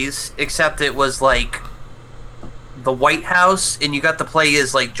zombies, except it was like the White House, and you got to play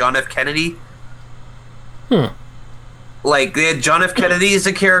as like John F. Kennedy. Like they had John F. Kennedy as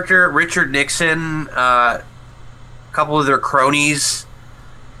a character, Richard Nixon, a couple of their cronies,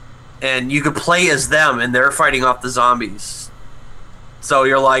 and you could play as them, and they're fighting off the zombies. So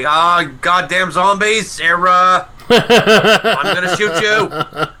you're like, goddamn zombies, I'm gonna shoot you.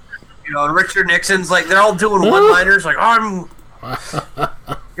 And Richard Nixon's like, they're all doing one-liners, like, I'm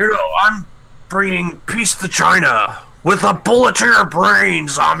bringing peace to China with a bullet to your brain,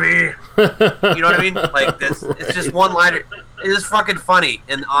 zombie. You know what I mean? Like this, it's just one-liner. It is fucking funny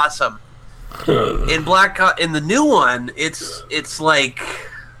and awesome. In the new one, it's like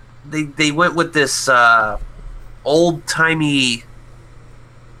they went with this old timey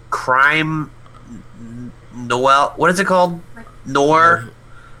crime noir. What is it called? Noir.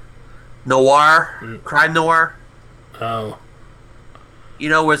 Crime noir. Oh. You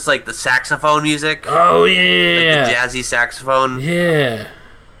know, where it's like the saxophone music. Oh Like yeah. the jazzy saxophone. Yeah.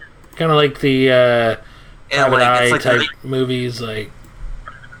 Kind of like the And Private like Eye it's like type movies, like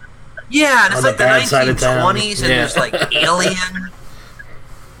yeah, and On it's the like the bad side of town. 1920s, and Yeah. there's like alien.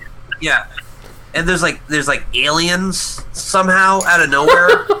 Yeah, and there's like aliens somehow out of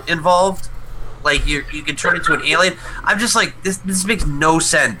nowhere involved. Like you can turn into an alien. I'm just like this makes no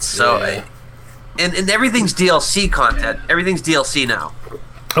sense. So, Yeah. and everything's DLC content. Everything's DLC now.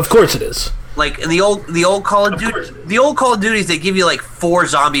 of course it is. Like in the old Call of Duties, they give you like 4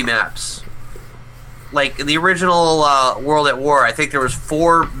 zombie maps. Like in the original World at War, I think there was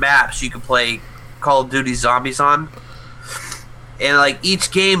 4 maps you could play Call of Duty Zombies on, and like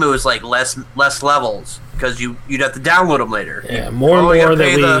each game it was like less levels because you'd have to download them later. Yeah, more and you more gotta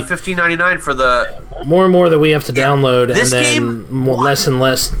pay that the $15.99 for the more and more that we have to download, and This then game- less and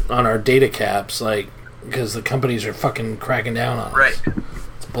less on our data caps, like because the companies are fucking cracking down on us. right.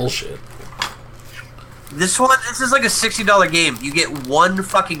 It's bullshit. This is like a $60 game. You get 1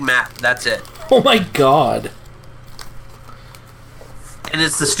 fucking map. That's it. Oh my god. And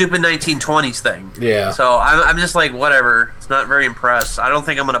it's the stupid 1920s thing. Yeah. So I'm just like, whatever. It's not very impressed. I don't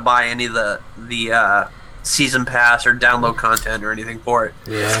think I'm gonna buy any of the season pass or download content or anything for it.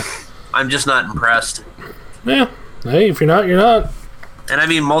 Yeah. I'm just not impressed. Yeah. Hey, if you're not, you're not. And I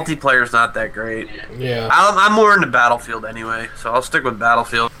mean, multiplayer's not that great. Yeah. I'm more into Battlefield anyway, so I'll stick with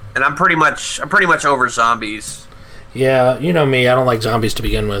Battlefield. And I'm pretty much over zombies. Yeah, you know me. I don't like zombies to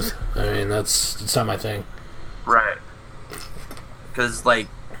begin with. I mean, it's not my thing. Right. Because like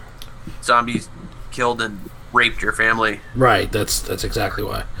zombies killed and raped your family. Right. That's exactly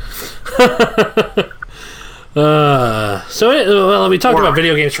why. Well, we talked about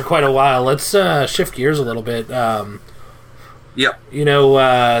video games for quite a while. Let's shift gears a little bit. Yep. You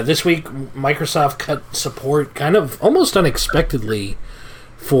know, this week Microsoft cut support kind of almost unexpectedly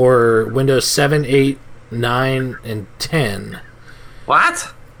for Windows 7, 8, 9, and 10.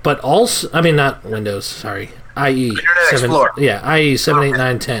 What? But also, I mean, not Windows, sorry. IE. Internet 7, Explorer. Yeah, IE 7, 8,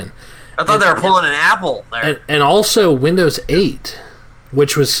 9, 10. I thought they were pulling an Apple there. And also Windows 8,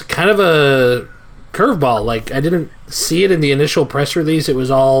 which was kind of a curveball. Like, I didn't see it in the initial press release. It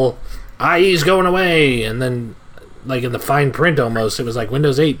was all, IE's going away. And then, like, in the fine print almost, it was like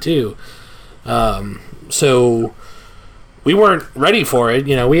Windows 8 too. So we weren't ready for it.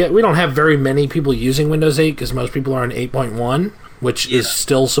 You know, we don't have very many people using Windows 8 because most people are on 8.1, which is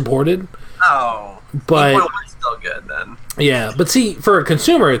still supported. Oh. But 8.1's still good then. yeah, but see, for a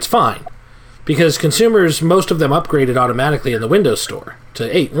consumer, it's fine because consumers, most of them upgraded automatically in the Windows Store to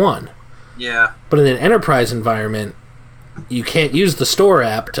 8.1. Yeah. But in an enterprise environment, you can't use the store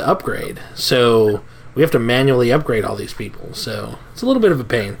app to upgrade. So we have to manually upgrade all these people. So it's a little bit of a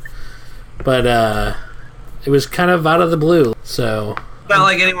pain. But it was kind of out of the blue. So, Not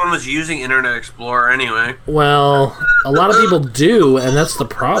like anyone was using Internet Explorer anyway. well, a lot of people do, and that's the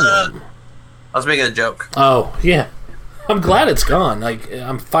problem. I was making a joke. Oh, yeah. I'm glad it's gone. Like,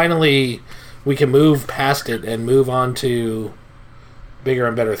 we can move past it and move on to bigger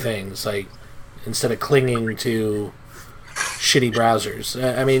and better things. Like, instead of clinging to shitty browsers.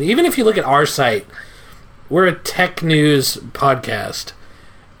 I mean, even if you look at our site, we're a tech news podcast,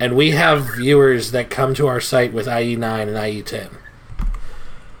 and we have viewers that come to our site with IE9 and IE10.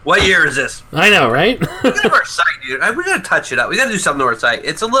 What year is this? I know, right? Look at our site, dude. We gotta touch it up. We gotta do something to our site.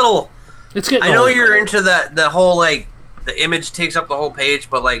 It's a little. It's getting I know old. you're into the whole like the image takes up the whole page,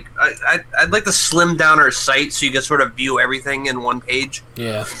 but like I'd like to slim down our site so you can sort of view everything in one page.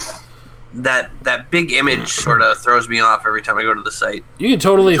 Yeah. That big image sort of throws me off every time I go to the site. You can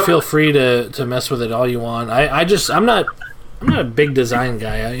totally feel free to mess with it all you want. I'm not a big design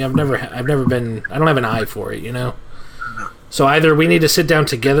guy. I've never been. I don't have an eye for it, you know. So either we need to sit down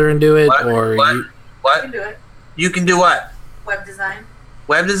together and do it, What? or What? you, You What? can do it. You can do what? Web design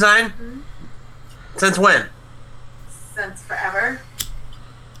Web design? Since when? since forever.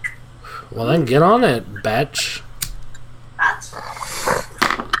 well then get on it, batch. Batch.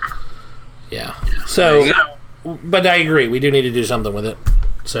 Yeah. There So, you go. but I agree. We do need to do something with it.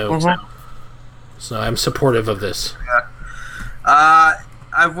 So, Mhm. so I'm supportive of this.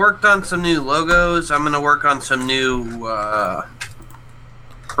 I've worked on some new logos. I'm gonna work on some new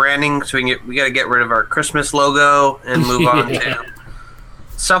branding, so we got to get rid of our Christmas logo and move on Yeah. to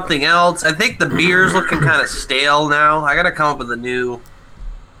something else. I think the beer's looking kind of stale now. I got to come up with a new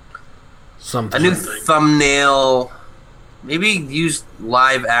Something. thumbnail maybe use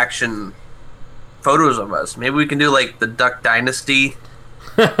live action photos of us. Maybe we can do like the Duck Dynasty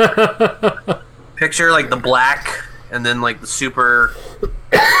picture, like the black, and then like the super,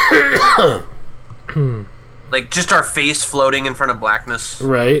 like just our face floating in front of blackness.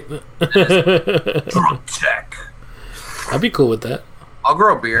 Right. Drunk tech. I'd be cool with that. I'll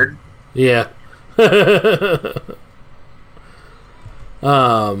grow a beard. Yeah.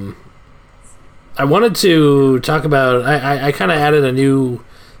 I wanted to talk about. I kind of added a new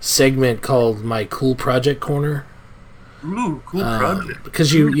segment called my Cool Project Corner. Ooh, cool project.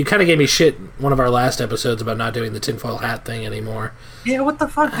 Because you kind of gave me shit one of our last episodes about not doing the tinfoil hat thing anymore. Yeah, what the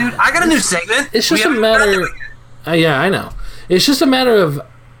fuck, dude? I got a new segment. It's just We a haven't done matter. it. Yeah, I know. It's just a matter of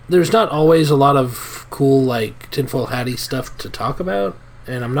there's not always a lot of cool like tinfoil hatty stuff to talk about,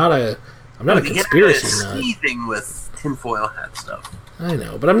 and I'm not a conspiracy nut. Anything with tinfoil hat stuff. I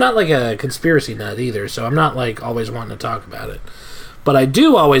know, but I'm not like a conspiracy nut either, so I'm not like always wanting to talk about it. But I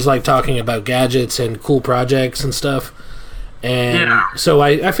do always like talking about gadgets and cool projects and stuff. And so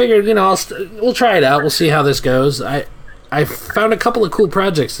I figured, we'll try it out. We'll see how this goes. I found a couple of cool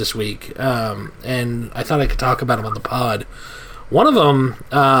projects this week, and I thought I could talk about them on the pod. One of them,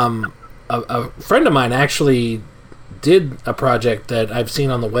 a friend of mine actually did a project that I've seen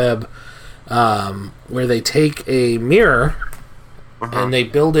on the web, where they take a mirror and they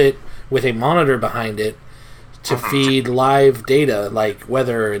build it with a monitor behind it to feed live data like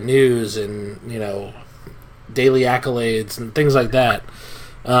weather and news and daily accolades and things like that.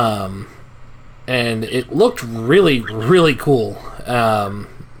 And it looked really, really cool, to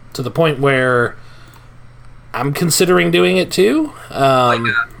the point where I'm considering doing it too. Like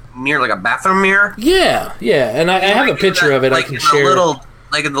a mirror, like a bathroom mirror. Yeah, and I have a picture of it. Like I can in share.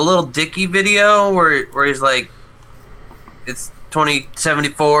 Like in the little Dicky video where he's like, it's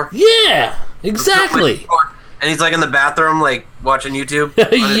 2074. Yeah, exactly. And he's like in the bathroom, like watching YouTube.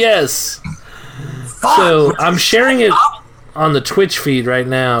 Yes. Fuck! So I'm sharing it on the Twitch feed right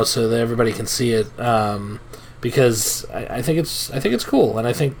now so that everybody can see it, because I think it's cool and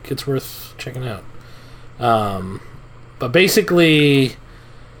I think it's worth checking out. But basically,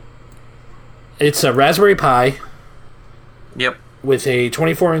 it's a Raspberry Pi. Yep. With a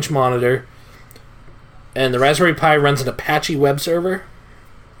 24-inch monitor, and the Raspberry Pi runs an Apache web server.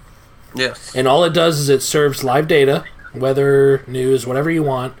 Yes. And all it does is it serves live data, weather, news, whatever you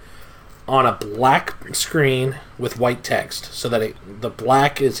want, on a black screen with white text, so that the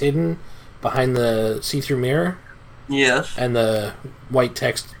black is hidden behind the see-through mirror. Yes. And the white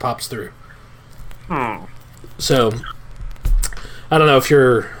text pops through. So, I don't know if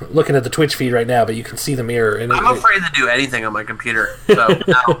you're looking at the Twitch feed right now, but you can see the mirror. And I'm afraid to do anything on my computer, so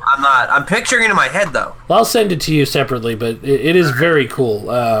no, I'm not. I'm picturing it in my head, though. Well, I'll send it to you separately, but it is very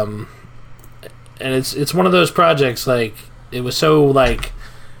cool. And it's one of those projects, like, it was so, like,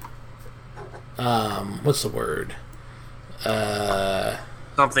 what's the word?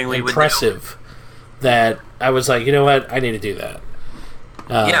 Something we impressive that I was like, you know what, I need to do that.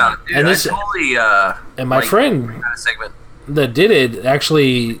 Yeah, dude, and this, I totally, and my friend kind of segment. that did it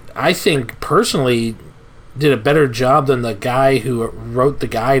actually, I think personally, did a better job than the guy who wrote the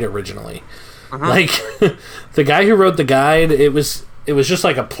guide originally. Like, the guy who wrote the guide, it was just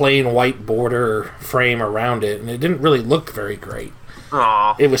like a plain white border frame around it, and it didn't really look very great.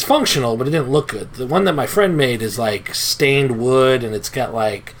 Aww. It was functional, but it didn't look good. The one that my friend made is like stained wood, and it's got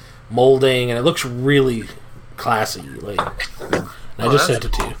like molding, and it looks really classy. Like, I just sent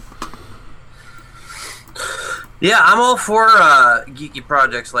it to you. Yeah, I'm all for geeky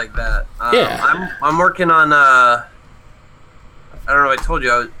projects like that. Yeah. I'm working on. I don't know. I told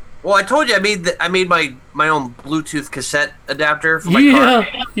you. I told you I made my own Bluetooth cassette adapter for my car.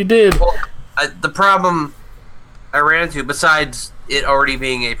 Yeah, you did. Well, the problem I ran into, besides it already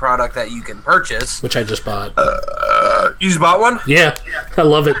being a product that you can purchase, Which I just bought. you just bought one. Yeah, I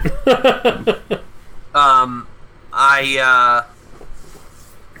love it.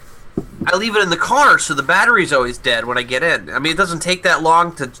 I leave it in the car, so the battery's always dead when I get in. I mean, it doesn't take that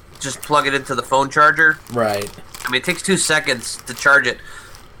long to just plug it into the phone charger. Right. I mean, it takes 2 seconds to charge it,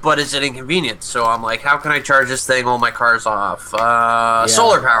 but it's an inconvenience. So I'm like, how can I charge this thing while my car's off?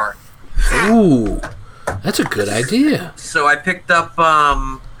 Solar power. Ooh, that's a good idea. So I picked up. I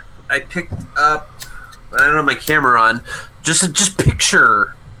don't have my camera on. Just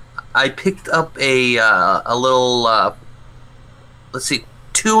picture. I picked up a little. Let's see,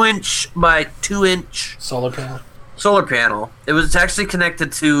 2-inch by 2-inch Solar panel. solar panel. It's actually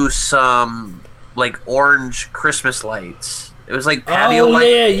connected to some like orange Christmas lights. It was like patio lights.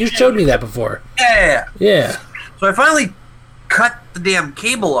 Yeah, you showed me that before. Yeah. Yeah. So I finally cut the damn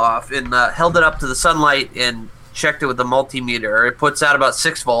cable off and held it up to the sunlight and checked it with the multimeter. It puts out about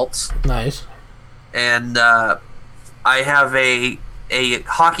 6 volts, Nice. and I have a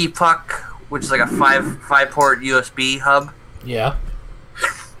hockey puck, which is like a 5-port USB hub Yeah.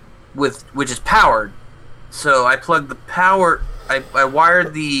 which is powered. So I plugged the power. I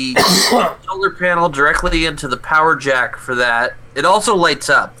wired the solar panel directly into the power jack for that. It also lights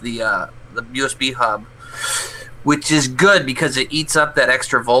up the USB hub, which is good because it eats up that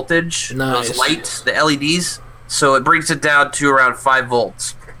extra voltage. Nice. Those lights, the LEDs. So it brings it down to around 5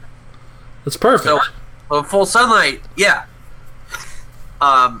 volts. That's perfect. So full sunlight, yeah.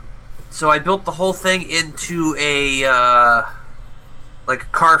 So I built the whole thing into a like a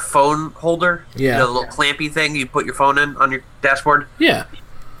car phone holder. Yeah. You know, the little clampy thing you put your phone in on your dashboard. Yeah.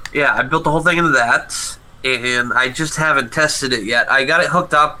 Yeah, I built the whole thing into that, and I just haven't tested it yet. I got it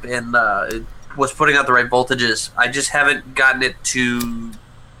hooked up and it was putting out the right voltages. I just haven't gotten it to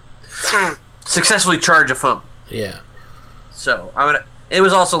successfully charge a phone. Yeah. So it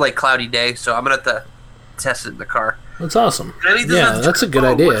was also like cloudy day, so I'm gonna have to test it in the car. That's awesome. I mean, this Yeah, is- that's a good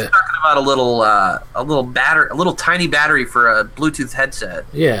We're idea. talking about a little tiny battery for a Bluetooth headset.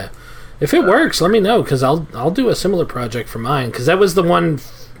 Yeah. If it works, let me know, because I'll do a similar project for mine, because that was the one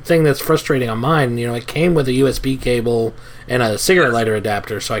thing that's frustrating on mine. You know, it came with a USB cable and a cigarette lighter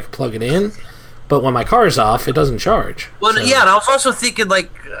adapter, so I could plug it in. But when my car's off, it doesn't charge. Well, So- yeah, and I was also thinking, like,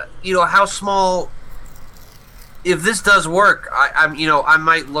 how small. If this does work, I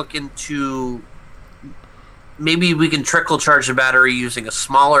might look into. Maybe we can trickle charge the battery using a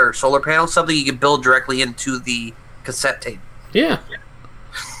smaller solar panel, something you can build directly into the cassette tape. Yeah.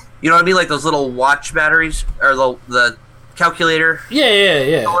 You know what I mean? Like those little watch batteries or the calculator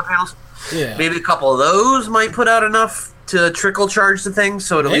Yeah. solar panels. Yeah. Maybe a couple of those might put out enough to trickle charge the thing,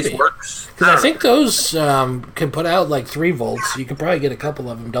 so it at least Maybe. works. Because I don't think those can put out like 3 volts. You could probably get a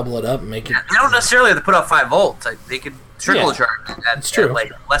couple of them, double it up, and make it. They don't necessarily have to put out 5 volts. They could trickle Yeah, charge it's true. at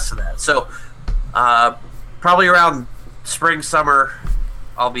like less than that. So, probably around spring, summer,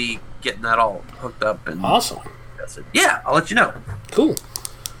 I'll be getting that all hooked up and Awesome. that's it. Yeah, I'll let you know. Cool.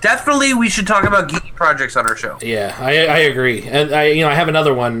 Definitely, we should talk about geeky projects on our show. Yeah, I agree, and I have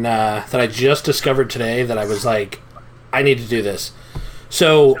another one that I just discovered today that I was like, I need to do this.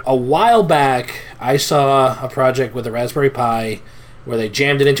 So a while back, I saw a project with a Raspberry Pi where they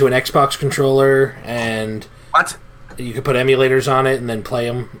jammed it into an Xbox controller, and What? you could put emulators on it and then play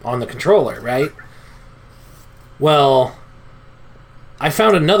them on the controller, right? Well, I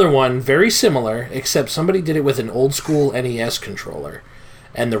found another one very similar, except somebody did it with an old school NES controller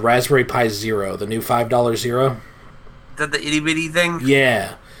and the Raspberry Pi Zero, the new $5 Zero. Is that the itty bitty thing?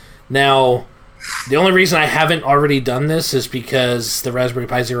 Yeah. Now, the only reason I haven't already done this is because the Raspberry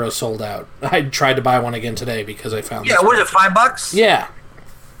Pi Zero sold out. I tried to buy one again today because I found Yeah, this what is one. it, $5? Yeah.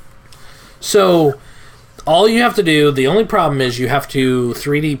 So, all you have to do, the only problem is you have to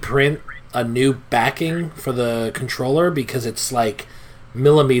 3D print a new backing for the controller because it's like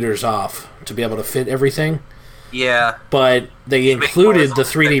millimeters off to be able to fit everything. Yeah. But they make included more the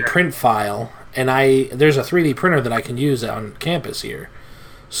 3D bigger. print file, and there's a 3D printer that I can use on campus here.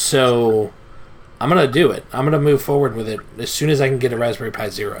 So, I'm going to do it. I'm going to move forward with it as soon as I can get a Raspberry Pi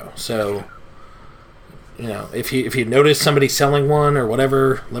Zero. So, if you notice somebody selling one or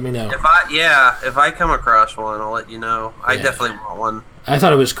whatever, let me know. If I come across one, I'll let you know. I Yeah. definitely want one. I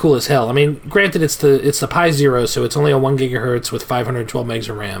thought it was cool as hell. I mean, granted, it's the Pi Zero, so it's only a 1 gigahertz with 512 megs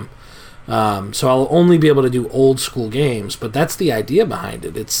of RAM. So I'll only be able to do old school games, but that's the idea behind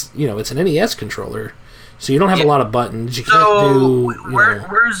it. It's it's an NES controller, so you don't have a lot of buttons. You can't So, do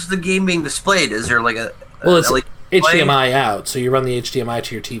where's the game being displayed? Is there like a well, it's LED display? HDMI out, so you run the HDMI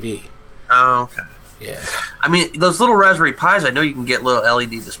to your TV. Oh, okay. Yeah, I mean, those little Raspberry Pis, I know you can get little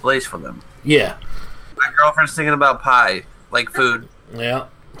LED displays for them. yeah, My girlfriend's thinking about pie, like food. yeah.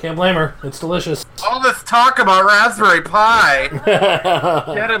 Can't blame her. It's delicious. All this talk about Raspberry Pi,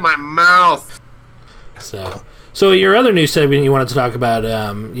 get in my mouth. So your other new segment you wanted to talk about,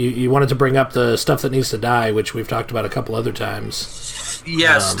 you wanted to bring up the stuff that needs to die, which we've talked about a couple other times.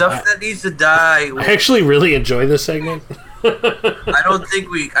 Yeah, stuff that needs to die. I actually really enjoy this segment. I don't think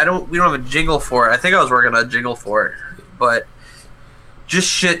we don't have a jingle for it. I think I was working on a jingle for it, but just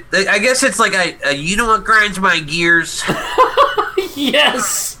shit. I guess it's like a you know what grinds my gears,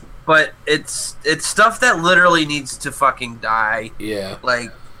 Yes. but it's stuff that literally needs to fucking die. Yeah.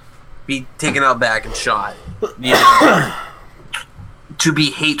 Like be taken out back and shot. You know? To be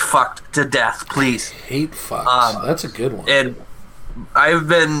hate fucked to death, please. Hate fucks. That's a good one. And I've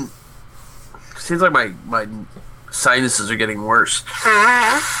been. Seems like my sinuses are getting worse.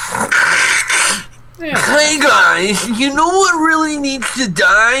 Yeah. Hey guys, you know what really needs to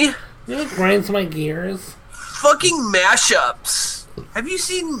die? You know what grinds my gears? fucking mashups. Have you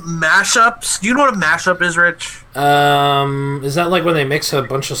seen mashups? Do you know what a mashup is, Rich? Is that like when they mix a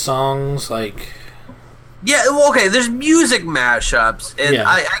bunch of songs? Like, Yeah, well, okay, there's music mashups, and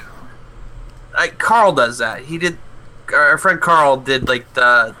Yeah. Carl does that. He did, our friend Carl did like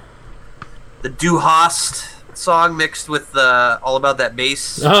the Du Hast song mixed with the All About That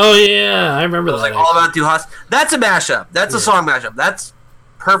Bass. oh yeah, I remember It was that. like All About Du Hast. That's a mashup. That's a song mashup. That's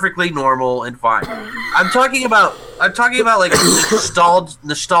perfectly normal and fine. I'm talking about like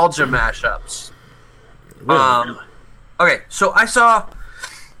nostalgia mashups. Really? Okay, so I saw,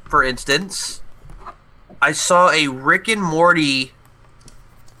 for instance, a Rick and Morty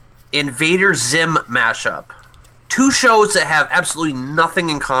Invader Zim mashup. Two shows that have absolutely nothing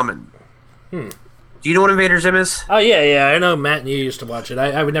in common. Do you know what Invader Zim is? Oh yeah, I know Matt and you used to watch it.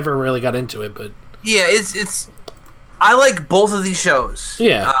 I would never really got into it, but Yeah, it's. I like both of these shows.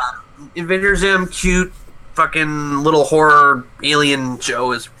 Yeah. Invader Zim, cute, fucking little horror alien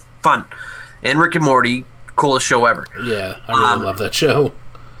show is fun, and Rick and Morty, coolest show ever. yeah, I really love that show.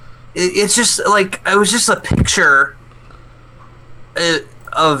 It's just like it was just a picture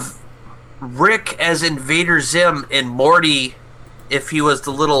of Rick as Invader Zim and Morty if he was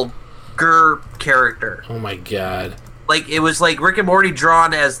the little Gur character. Oh my god. Like it was like Rick and Morty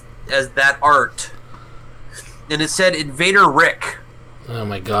drawn as that art, and it said Invader Rick. Oh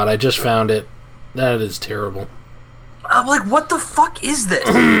my god, I just found it. That is terrible. I'm like, what the fuck is this?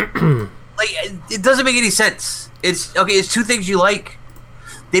 Like, it doesn't make any sense. It's okay. It's two things you like.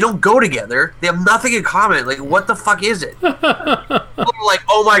 They don't go together. They have nothing in common. Like, what the fuck is it? People are like,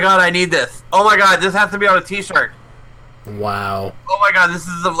 oh my god, I need this. Oh my god, this has to be on a T-shirt. Wow. Oh my god, this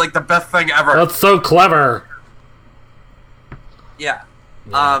is like the best thing ever. That's so clever. Yeah.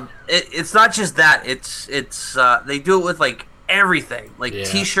 It's not just that. It's they do it with like everything, like Yeah.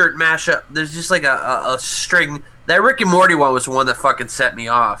 T-shirt mashup. There's just like a string. That Rick and Morty one was the one that fucking set me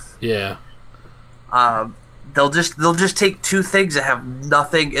off. Yeah. They'll just take two things that have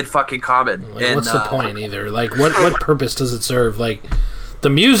nothing in fucking common. Like, and, what's the point either? Like, what purpose does it serve? Like, the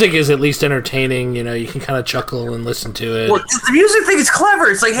music is at least entertaining. You know, you can kind of chuckle and listen to it. Well, the music thing is clever.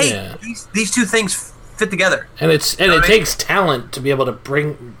 It's like, hey, Yeah. these two things fit together. And it what I mean? takes talent to be able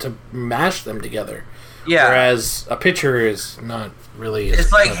to mash them together. Yeah. Whereas a picture is not really.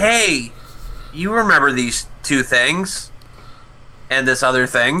 It's like, clever. hey, you remember these two things and this other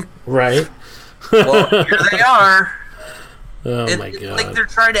thing. Right. Well, here they are. Oh And my it's god. like they're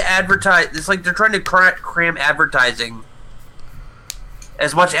trying to advertise. It's like they're trying to cram advertising,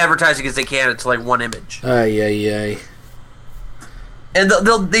 as much advertising as they can into like one image. Ay. And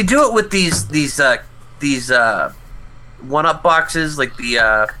they do it with these 1-up boxes, like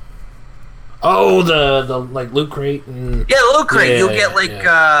the Oh, the like Loot Crate and yeah, Loot Crate. Yeah, You'll get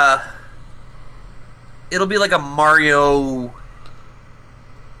like it'll be like a Mario.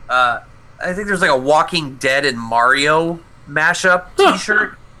 I think there's like a Walking Dead and Mario mashup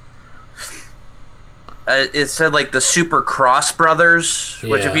T-shirt. It said like the Super Cross Brothers,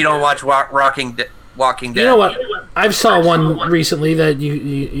 which Yeah. if you don't watch Walking Dead, You know what? I saw one recently that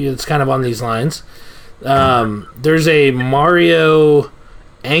you it's kind of on these lines. There's a Mario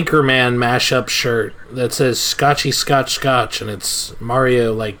Anchorman mashup shirt that says Scotchy Scotch Scotch, and it's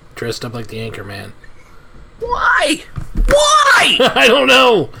Mario like dressed up like the Anchorman. Why? Why? I don't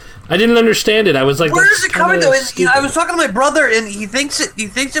know. I didn't understand it. I was like, Where "That's is it coming kinda from? And, stupid." I was talking to my brother, and he thinks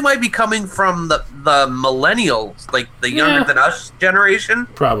it might be coming from the millennials, like the younger Yeah. than us generation,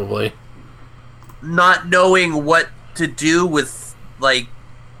 Probably. not knowing what to do with like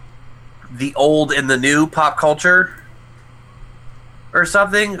the old and the new pop culture, or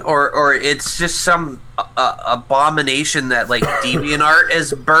something, or it's just some abomination that like DeviantArt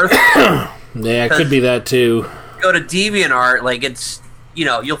is birthed. Yeah, it could be that too. Go to DeviantArt, like it's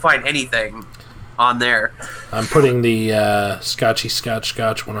you'll find anything on there. I'm putting the Scotchy Scotch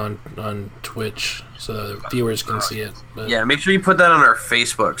Scotch one on Twitch so the viewers can see it. But, Yeah, make sure you put that on our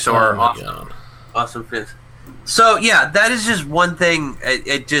Facebook. So our oh my god. awesome fans. So yeah, that is just one thing.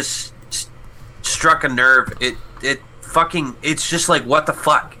 It just struck a nerve. It's just like, what the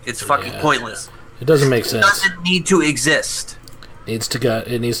fuck? It's fucking Yeah. pointless. It doesn't make It sense. doesn't need to exist.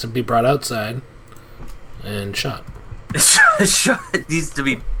 It needs to be brought outside and shot. It needs to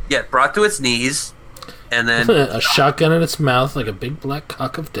be brought to its knees, and then A shotgun in its mouth like a big black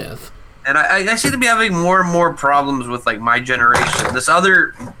cock of death. and I seem to be having more and more problems with like my generation. This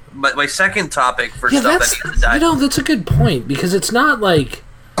other, my second topic for Yeah, stuff that's that needs to die. that's a good point because it's not like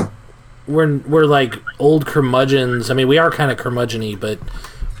we're like old curmudgeons. I mean, we are kind of curmudgeon-y, but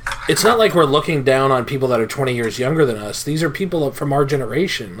It's not like we're looking down on people that are 20 years younger than us. These are people from our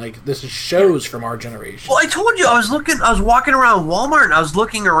generation. Like, this is shows from our generation. Well, I told you, I was walking around Walmart and I was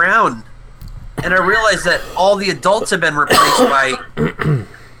looking around, and I realized that all the adults have been replaced by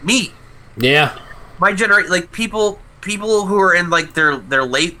me. Yeah. My generation, like people who are in like their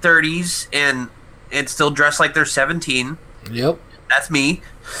late 30s and still dress like they're 17. Yep. That's me.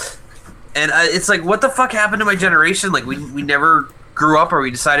 And it's like, what the fuck happened to my generation? Like, we never grew up, or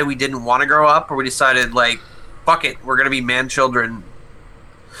we decided we didn't want to grow up, or we decided, like, fuck it, we're gonna be man children.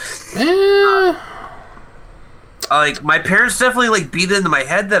 Like, my parents definitely, like, beat it into my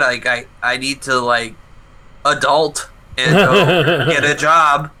head that I need to, like, adult and go get a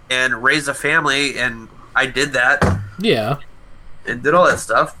job and raise a family, and I did that. Yeah. And did all that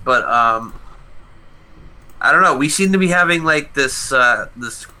stuff, but I don't know. We seem to be having like this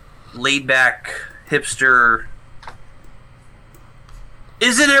laid back hipster.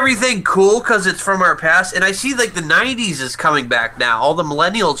 Isn't everything cool because it's from our past? And I see like the '90s is coming back now. All the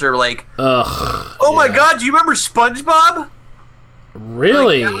millennials are like, ugh. "Oh my god, do you remember SpongeBob?"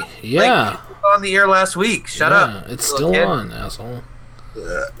 Really? Like, yeah. Like, it was on the air last week. Shut up. It's still on, asshole.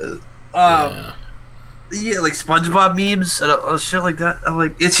 Yeah, like SpongeBob memes and shit like that. I'm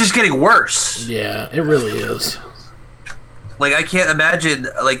like, it's just getting worse. Yeah, it really is. Like, I can't imagine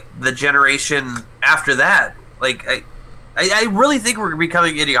like the generation after that. Like, I really think we're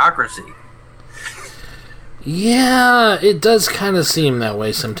becoming idiocracy. Yeah, it does kind of seem that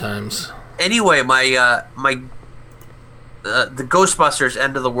way sometimes. Anyway, my the Ghostbusters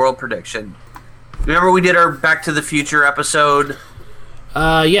end of the world prediction. Remember we did our Back to the Future episode?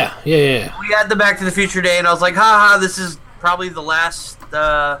 Yeah. We had the Back to the Future day, and I was like, haha, this is probably the last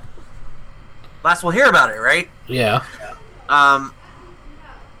we'll hear about it, right? Yeah.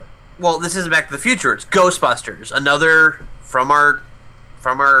 Well, this isn't Back to the Future. It's Ghostbusters, another from our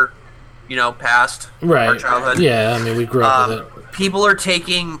past, Right. our childhood. Yeah, I mean, we grew up with it. People are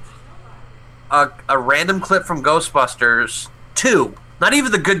taking a random clip from Ghostbusters 2, not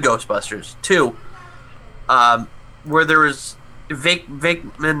even the good Ghostbusters 2, where there was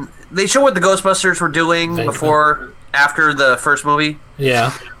Venkman. They show what the Ghostbusters were doing after the first movie.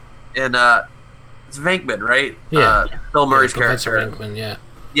 Yeah. And it's Venkman, right? Yeah. Bill Murray's Professor character. Venkman, yeah.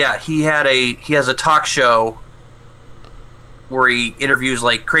 Yeah, he has a talk show where he interviews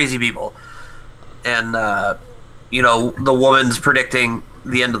like crazy people, and the woman's predicting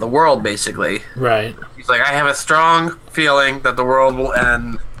the end of the world, basically. Right. He's like, I have a strong feeling that the world will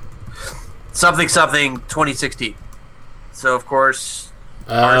end something 2016. So of course.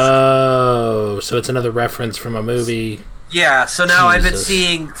 Oh, so it's another reference from a movie. Yeah. So now I've been Jesus.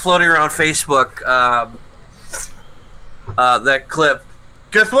 seeing floating around Facebook that clip.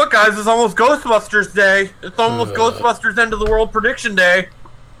 Guess what, guys? It's almost Ghostbusters Day. It's almost Ghostbusters End of the World Prediction Day.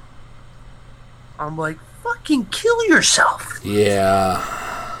 I'm like, fucking kill yourself. Yeah.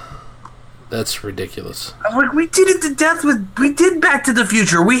 That's ridiculous. I'm like, we did it to death we did Back to the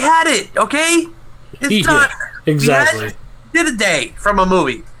Future. We had it, okay? It's done. Exactly. We did a day from a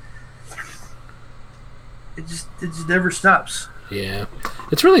movie. It just never stops. Yeah.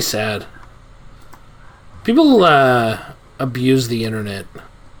 It's really sad. People abuse the internet.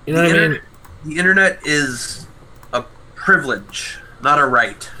 You know what I mean? The internet is a privilege, not a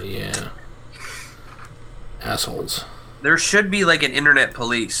right. Yeah. Assholes. There should be like an internet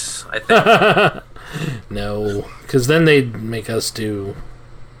police, I think. No, because then they'd make us do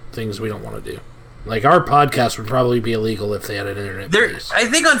things we don't want to do. Like, our podcast would probably be illegal if they had an internet police. I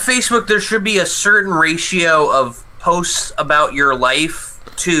think on Facebook there should be a certain ratio of posts about your life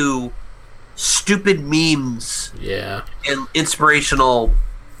to stupid memes. Yeah. And inspirational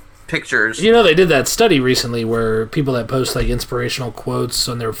pictures. You know, they did that study recently where people that post, like, inspirational quotes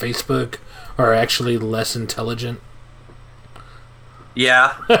on their Facebook are actually less intelligent.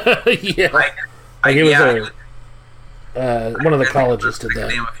 Yeah. Yeah. One of the colleges did that.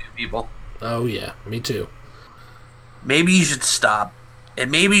 Name a few people. Oh, yeah. Me too. Maybe you should stop.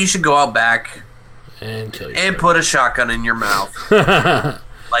 And maybe you should go out back and kill yourself. and put a shotgun in your mouth.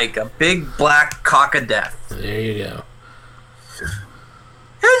 Like a big black cock of death. There you go.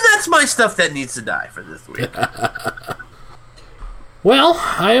 And that's my stuff that needs to die for this week. Well,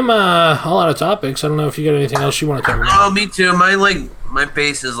 I am all out of topics. I don't know if you got anything else you want to cover. Oh, me too. My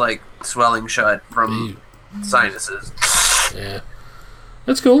face is like swelling shut from sinuses. Yeah.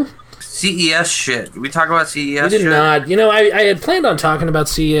 That's cool. CES shit. Did we talk about CES We did shit? not. You know, I had planned on talking about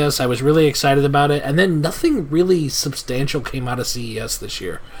CES. I was really excited about it, and then nothing really substantial came out of CES this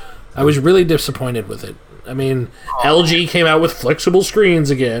year. I was really disappointed with it. I mean, LG came out with flexible screens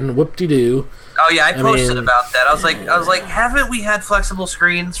again. Whoop-de-doo. Oh yeah, I posted mean- about that. I was like, haven't we had flexible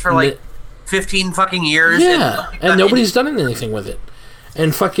screens for like 15 fucking years? Yeah, and nobody's done anything with it.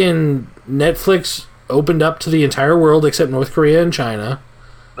 And fucking Netflix opened up to the entire world except North Korea and China.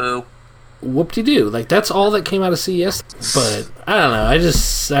 Boo. Whoop-de-doo. Like, that's all that came out of CES. But, I don't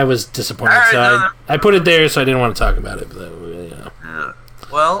know. I was disappointed. Alright, So no. I put it there so I didn't want to talk about it. But, you know. Yeah.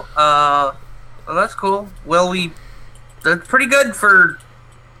 Well, that's cool. Well, that's pretty good for.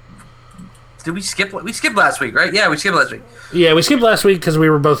 Did we skip? We skipped last week, right? Yeah, we skipped last week. Yeah, we skipped last week because we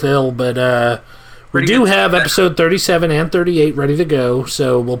were both ill, but we Pretty do good. have episode 37 and 38 ready to go,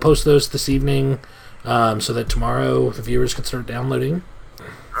 so we'll post those this evening so that tomorrow the viewers can start downloading.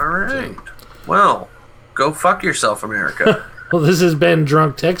 All right. Well, go fuck yourself, America. Well, this has been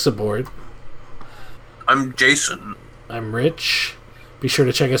Drunk Tech Support. I'm Jason. I'm Rich. Be sure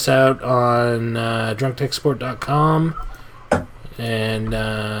to check us out on drunktechsupport.com. And,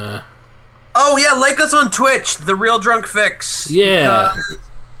 Oh yeah, like us on Twitch, The Real Drunk Fix. yeah.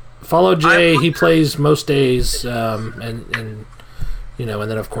 Follow Jay. I'm- He plays most days. And you know,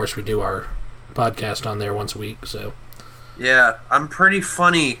 and then, of course, we do our podcast on there once a week, so... Yeah, I'm pretty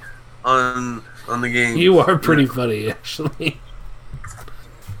funny on the game. You are pretty funny, actually.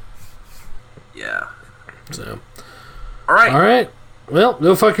 Yeah. So, All right. all right. Well,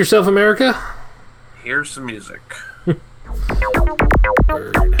 go fuck yourself, America. Here's some music.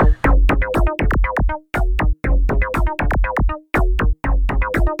 Word.